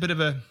bit of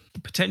a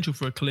potential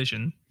for a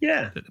collision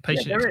Yeah. that the Yeah,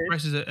 patient there is.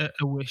 expresses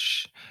a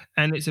wish,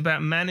 and it's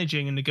about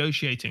managing and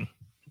negotiating.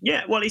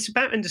 Yeah. Well, it's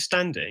about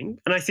understanding,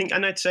 and I think,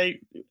 and I'd say,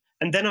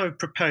 and then I would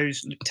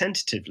propose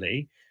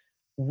tentatively,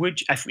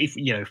 if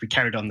we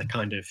carried on the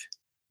kind of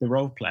the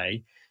role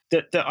play,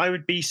 that I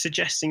would be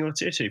suggesting an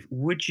alternative.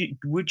 Would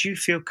you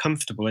feel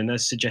comfortable in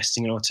us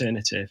suggesting an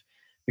alternative?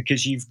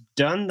 Because you've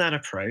done that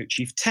approach,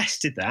 you've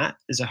tested that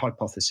as a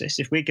hypothesis.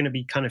 If we're going to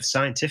be kind of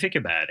scientific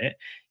about it,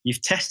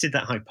 you've tested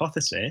that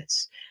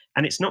hypothesis,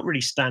 and it's not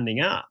really standing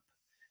up.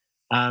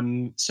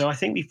 So I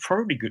think we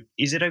probably could.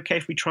 Is it okay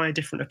if we try a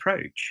different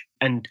approach?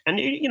 And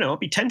I'll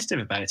be tentative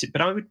about it,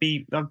 but I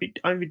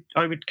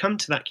would come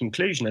to that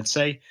conclusion. I'd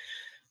say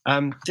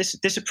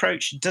this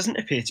approach doesn't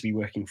appear to be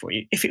working for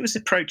you. If it was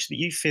an approach that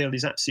you feel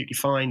is absolutely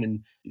fine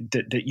and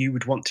that you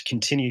would want to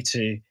continue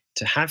to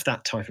have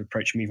that type of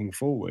approach moving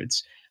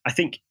forwards, I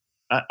think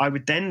I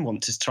would then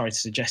want to try to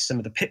suggest some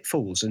of the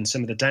pitfalls and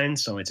some of the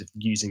downsides of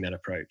using that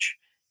approach,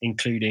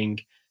 including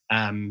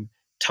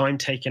time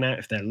taken out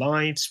of their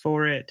lives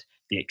for it,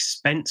 the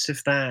expense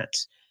of that,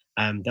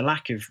 the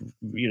lack of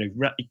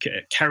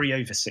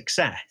carryover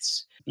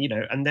success.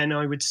 And then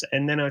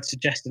I'd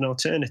suggest an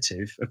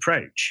alternative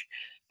approach,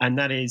 and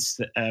that is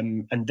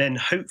and then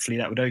hopefully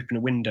that would open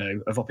a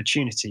window of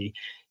opportunity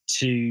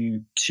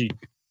to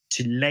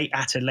lay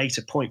at a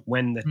later point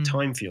when the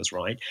time feels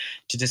right,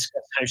 to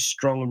discuss how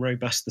strong and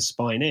robust the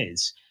spine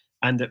is,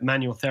 and that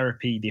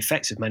the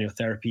effects of manual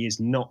therapy is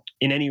not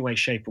in any way,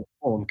 shape, or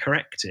form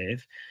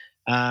corrective.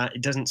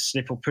 It doesn't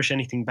slip or push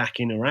anything back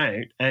in or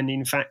out, and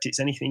in fact, it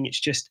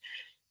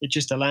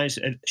just allows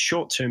a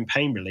short-term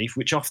pain relief,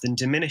 which often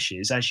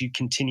diminishes as you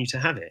continue to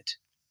have it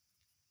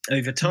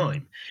over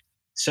time.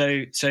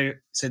 So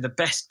the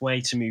best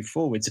way to move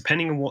forward,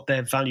 depending on what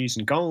their values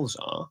and goals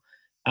are,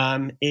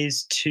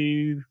 is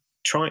to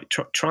try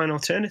an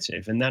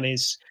alternative, and that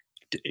is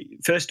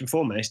first and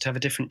foremost to have a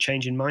different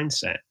change in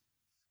mindset.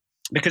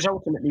 Because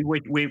ultimately,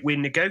 we're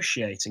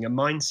negotiating a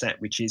mindset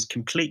which is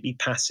completely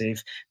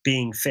passive,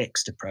 being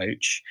fixed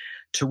approach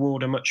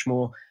toward a much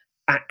more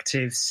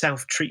active,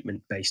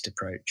 self-treatment based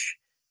approach.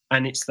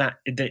 And it's that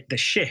the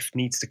shift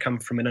needs to come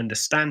from an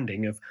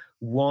understanding of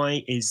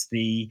why is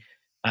the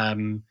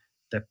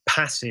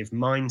passive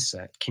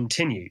mindset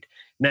continued.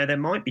 Now, there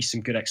might be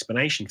some good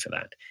explanation for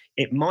that.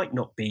 It might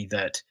not be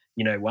that,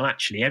 well,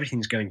 actually,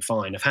 everything's going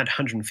fine. I've had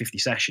 150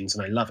 sessions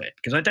and I love it.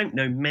 Because I don't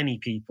know many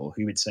people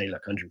who would say,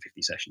 look,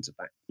 150 sessions of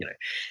back,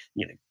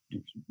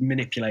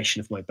 manipulation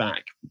of my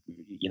back,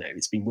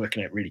 it's been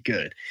working out really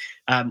good.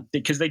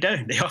 Because they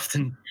don't.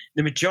 The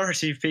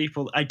majority of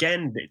people,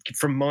 again,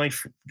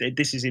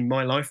 this is in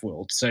my life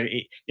world. So,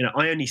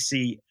 I only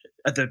see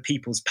other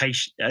people's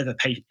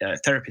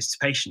therapists'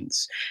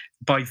 patients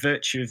by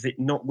virtue of it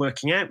not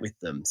working out with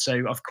them.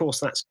 So, of course,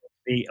 that's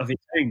be of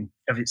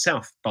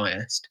itself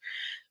biased.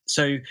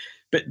 So,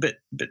 but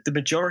the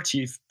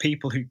majority of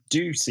people who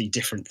do see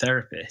different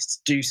therapists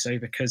do so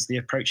because the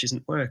approach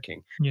isn't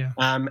working. Yeah.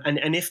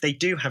 And if they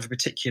do have a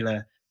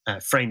particular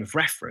frame of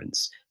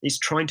reference, it's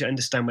trying to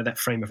understand where that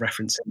frame of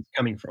reference is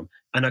coming from.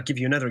 And I'll give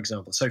you another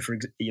example. So,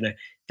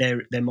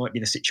 there might be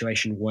the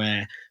situation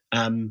where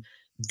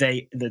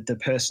the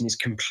person is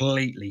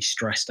completely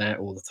stressed out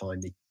all the time.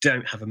 They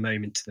don't have a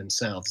moment to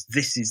themselves.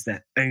 This is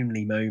their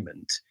only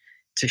moment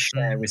to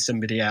share with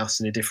somebody else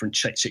in a different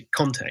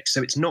context.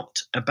 So it's not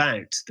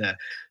about the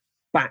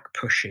back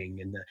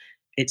pushing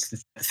it's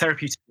the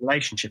therapeutic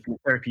relationship and the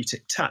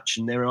therapeutic touch,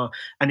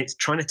 and it's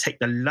trying to take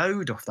the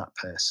load off that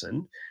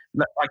person.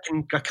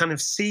 I kind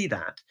of see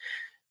that,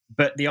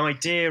 but the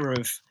idea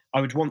of I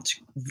would want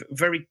to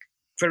very,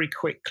 very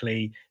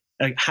quickly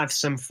have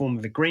some form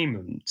of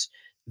agreement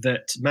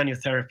that manual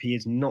therapy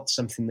is not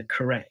something that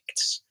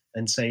corrects,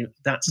 and say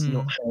that's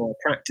not how I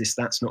practice,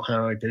 that's not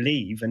how I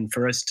believe, and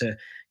for us to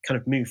kind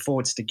of move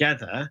forwards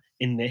together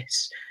in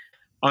this,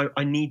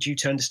 I need you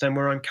to understand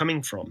where I'm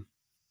coming from.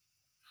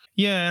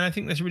 Yeah, and I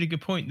think that's a really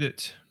good point,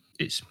 that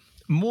it's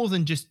more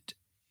than just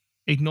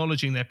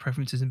acknowledging their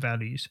preferences and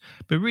values,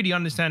 but really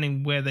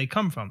understanding where they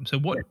come from. So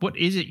what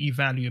is it you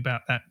value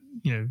about that,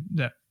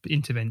 that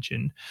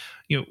intervention?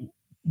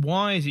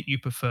 Why is it you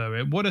prefer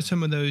it? What are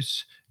some of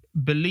those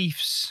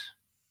beliefs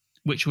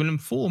which will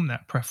inform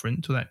that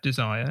preference or that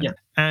desire? Yeah.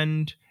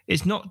 And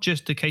it's not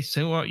just a case of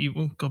saying, well,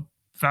 you've got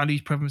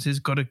values, preferences,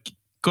 got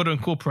to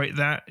incorporate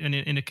that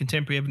in a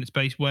contemporary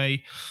evidence-based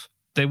way.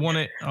 They want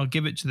it, I'll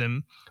give it to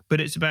them.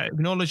 But it's about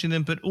acknowledging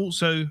them, but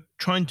also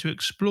trying to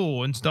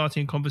explore and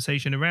starting a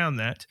conversation around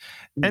that.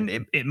 And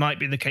it might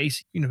be the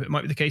case,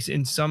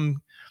 in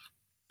some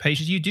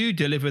patients, you do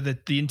deliver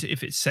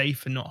if it's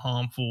safe and not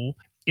harmful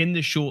in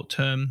the short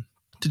term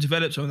to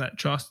develop some of that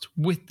trust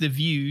with the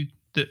view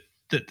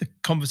that the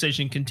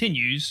conversation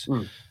continues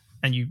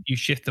and you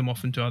shift them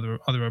off into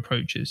other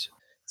approaches.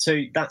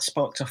 So that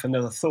sparked off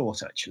another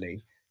thought,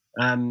 actually,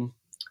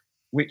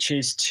 which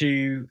is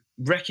to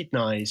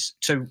recognize.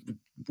 So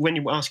when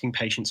you're asking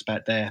patients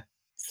about their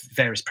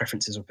various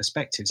preferences or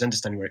perspectives,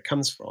 understanding where it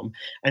comes from,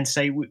 and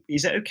say,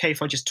 is it okay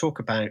if I just talk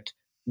about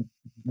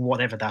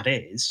whatever that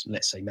is,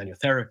 let's say manual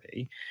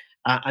therapy,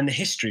 and the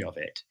history of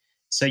it?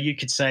 So you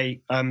could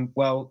say,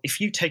 well,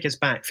 if you take us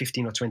back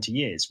 15 or 20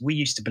 years, we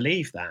used to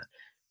believe that.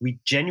 We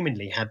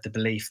genuinely had the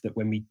belief that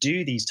when we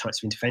do these types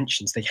of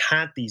interventions, they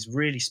had these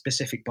really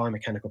specific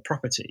biomechanical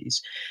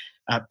properties.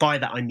 By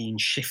that, I mean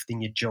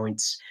shifting your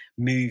joints,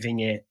 moving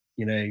it,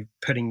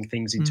 putting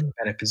things into a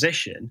better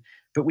position.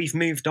 But we've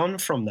moved on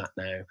from that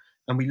now,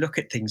 and we look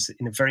at things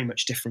in a very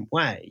much different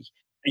way.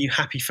 Are you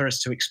happy for us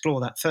to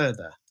explore that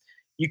further?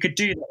 You could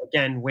do that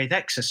again with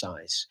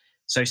exercise.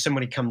 So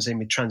somebody comes in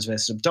with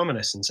transversus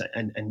abdominis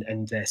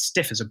and they're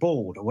stiff as a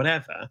board or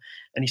whatever,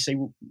 and you say,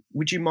 well,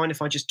 would you mind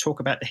if I just talk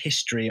about the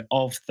history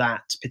of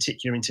that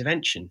particular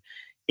intervention?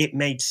 It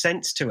made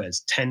sense to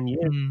us 10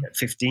 years ago,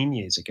 15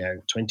 years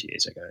ago, 20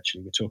 years ago,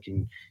 actually. We're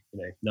talking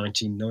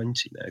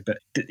 1990 now. But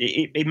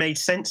it made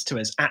sense to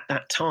us at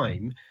that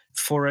time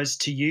for us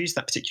to use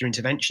that particular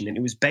intervention. And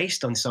it was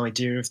based on this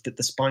idea of that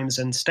the spine was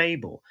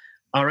unstable.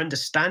 Our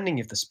understanding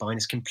of the spine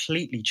has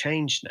completely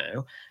changed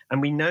now, and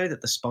we know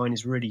that the spine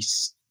is really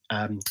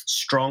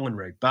strong and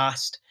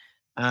robust,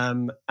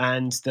 and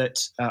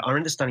that our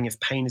understanding of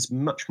pain is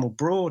much more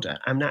broader.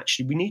 And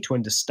actually, we need to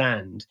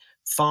understand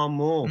far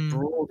more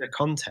broader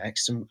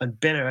context and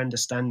better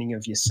understanding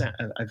of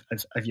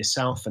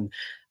yourself,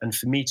 and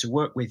for me to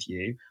work with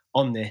you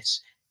on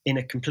this in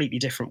a completely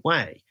different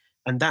way.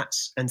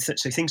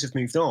 So things have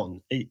moved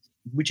on.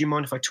 Would you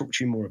mind if I talk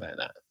to you more about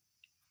that?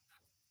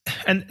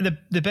 And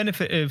the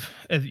benefit of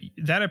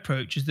that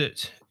approach is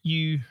that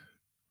you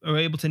are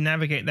able to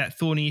navigate that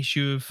thorny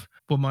issue of,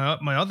 well,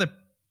 my other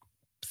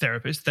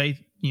therapist,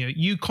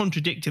 you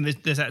contradict, and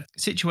there's that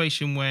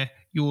situation where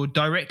you're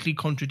directly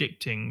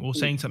contradicting or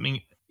saying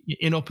something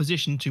in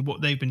opposition to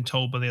what they've been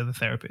told by the other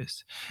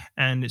therapist.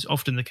 And it's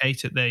often the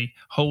case that they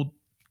hold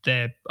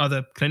their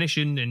other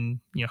clinician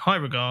in high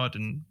regard,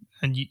 and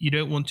you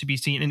don't want to be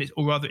seen, and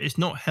it's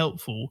not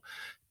helpful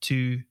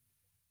to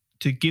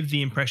give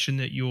the impression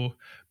that you're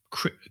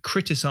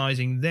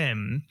criticizing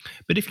them.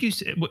 But if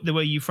the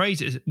way you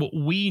phrase it is what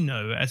we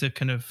know as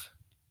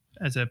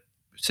a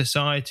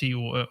society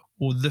or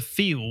the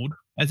field,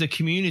 as a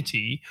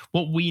community,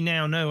 what we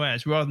now know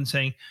as, rather than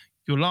saying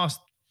your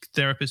last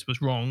therapist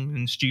was wrong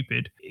and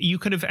stupid, you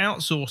could have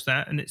outsourced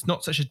that, and it's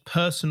not such a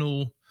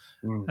personal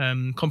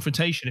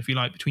confrontation, if you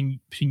like, between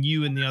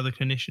you and the other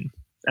clinician.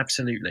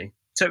 Absolutely.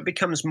 So it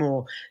becomes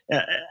more,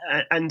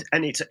 and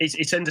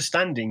it's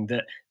understanding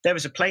that there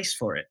was a place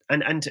for it,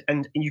 and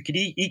you could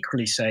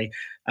equally say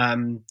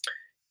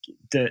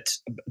that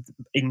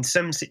in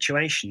some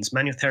situations,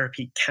 manual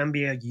therapy can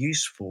be a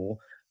useful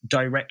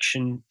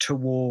direction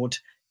toward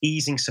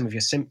easing some of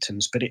your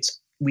symptoms. But it's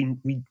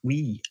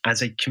we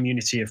as a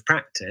community of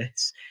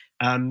practice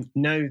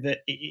know that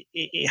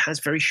it has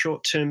very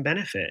short-term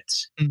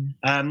benefits,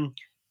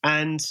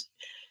 and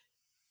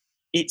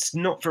it's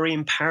not very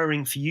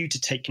empowering for you to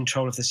take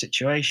control of the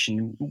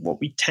situation.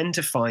 What we tend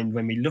to find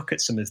when we look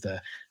at some of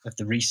the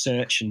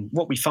research, and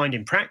what we find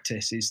in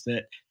practice, is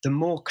that the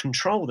more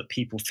control that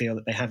people feel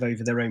that they have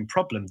over their own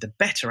problem, the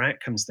better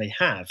outcomes they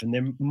have, and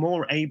the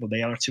more able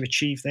they are to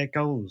achieve their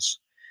goals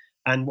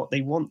and what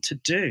they want to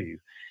do.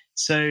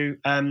 So,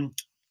 and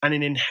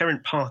an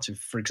inherent part of,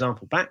 for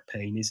example, back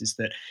pain is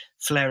that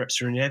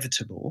flare-ups are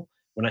inevitable.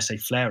 When I say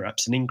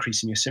flare-ups, an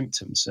increase in your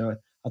symptoms. So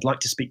I'd like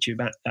to speak to you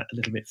about that a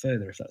little bit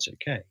further, if that's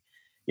okay.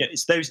 Yeah,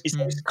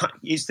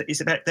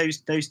 it's about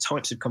those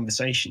types of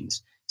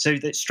conversations. So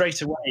that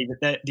straight away,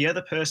 that the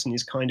other person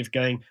is kind of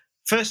going,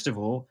 first of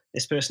all,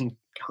 this person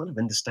kind of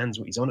understands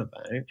what he's on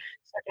about. Second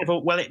of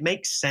all, well, it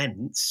makes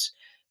sense.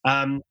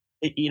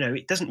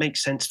 It doesn't make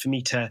sense for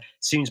me to, as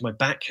soon as my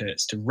back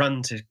hurts, to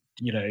run to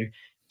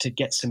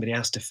get somebody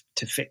else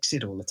to fix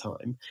it all the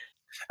time.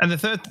 And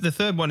the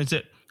third one is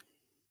that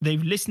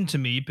they've listened to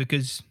me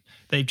because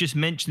they've just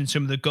mentioned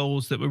some of the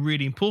goals that were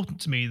really important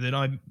to me that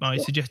I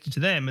suggested to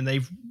them, and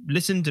they've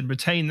listened and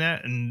retained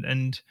that,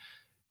 and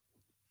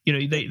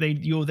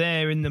you're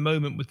there in the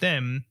moment with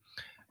them,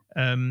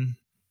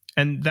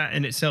 And that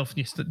in itself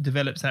just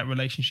develops that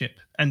relationship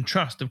and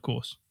trust, of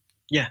course.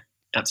 Yeah,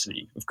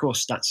 absolutely. Of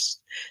course, that's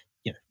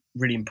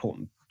really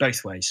important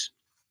both ways.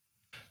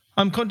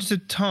 I'm conscious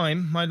of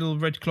time. My little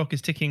red clock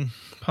is ticking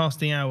past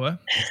the hour.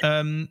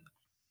 And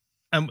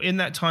in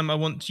that time, I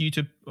want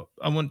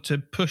to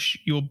push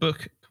your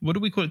book. What do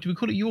we call it? Do we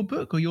call it your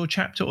book or your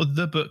chapter or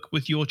the book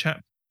with your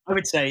chapter? I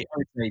would say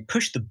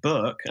push the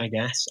book, I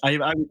guess. I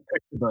would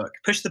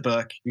push the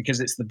book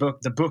because it's the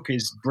book. The book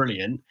is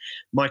brilliant.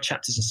 My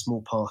chapter's a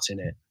small part in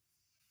it.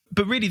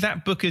 But really,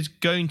 that book is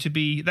going to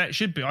be, that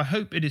should be, I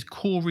hope it is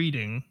core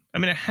reading. I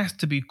mean, it has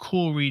to be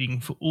core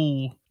reading for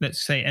all,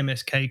 let's say,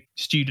 MSK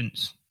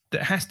students.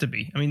 That has to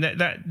be. I mean,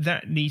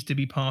 that needs to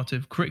be part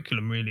of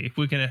curriculum, really. If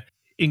we're going to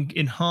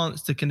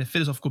enhance the kind of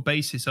philosophical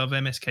basis of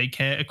MSK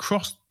care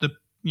across the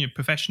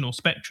professional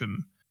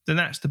spectrum, then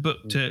that's the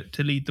book to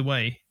lead the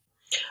way.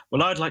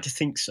 Well, I'd like to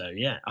think so.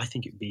 Yeah, I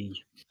think it'd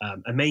be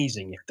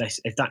amazing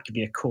if that could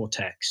be a core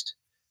text.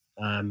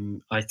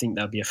 I think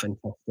that'd be a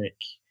fantastic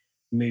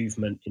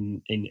movement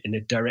in a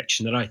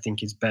direction that I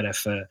think is better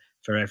for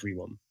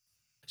everyone.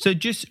 So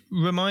just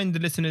remind the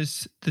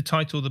listeners the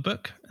title of the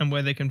book and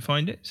where they can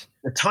find it.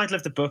 The title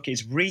of the book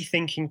is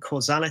Rethinking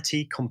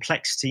Causality,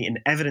 Complexity and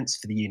Evidence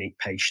for the Unique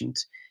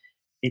Patient.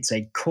 It's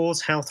a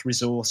cause health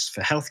resource for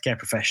healthcare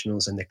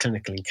professionals and the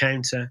clinical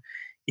encounter.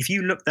 If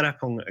you look that up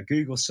on a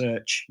Google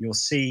search, you'll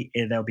see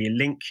there'll be a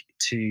link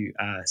to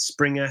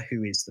Springer,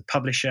 who is the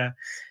publisher,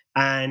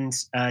 and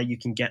you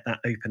can get that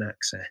open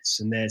access.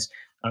 And there's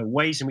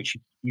ways in which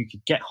you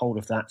could get hold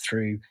of that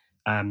through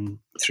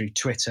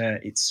Twitter.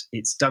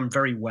 It's done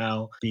very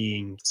well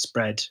being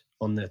spread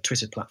on the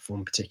Twitter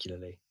platform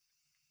particularly.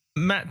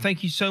 Matt,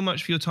 thank you so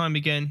much for your time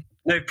again.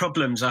 No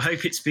problems. I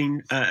hope it's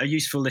been a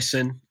useful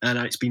listen, and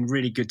it's been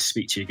really good to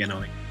speak to you again,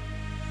 Ollie.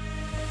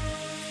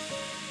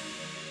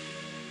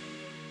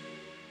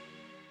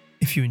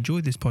 If you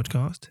enjoyed this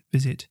podcast,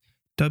 visit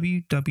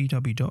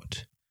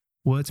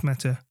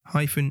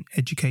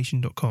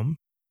www.wordsmatter-education.com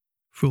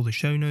for all the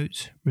show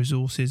notes,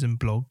 resources and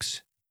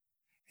blogs,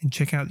 and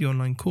check out the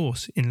online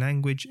course in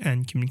language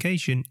and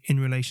communication in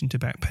relation to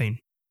back pain.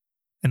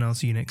 And I'll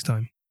see you next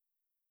time.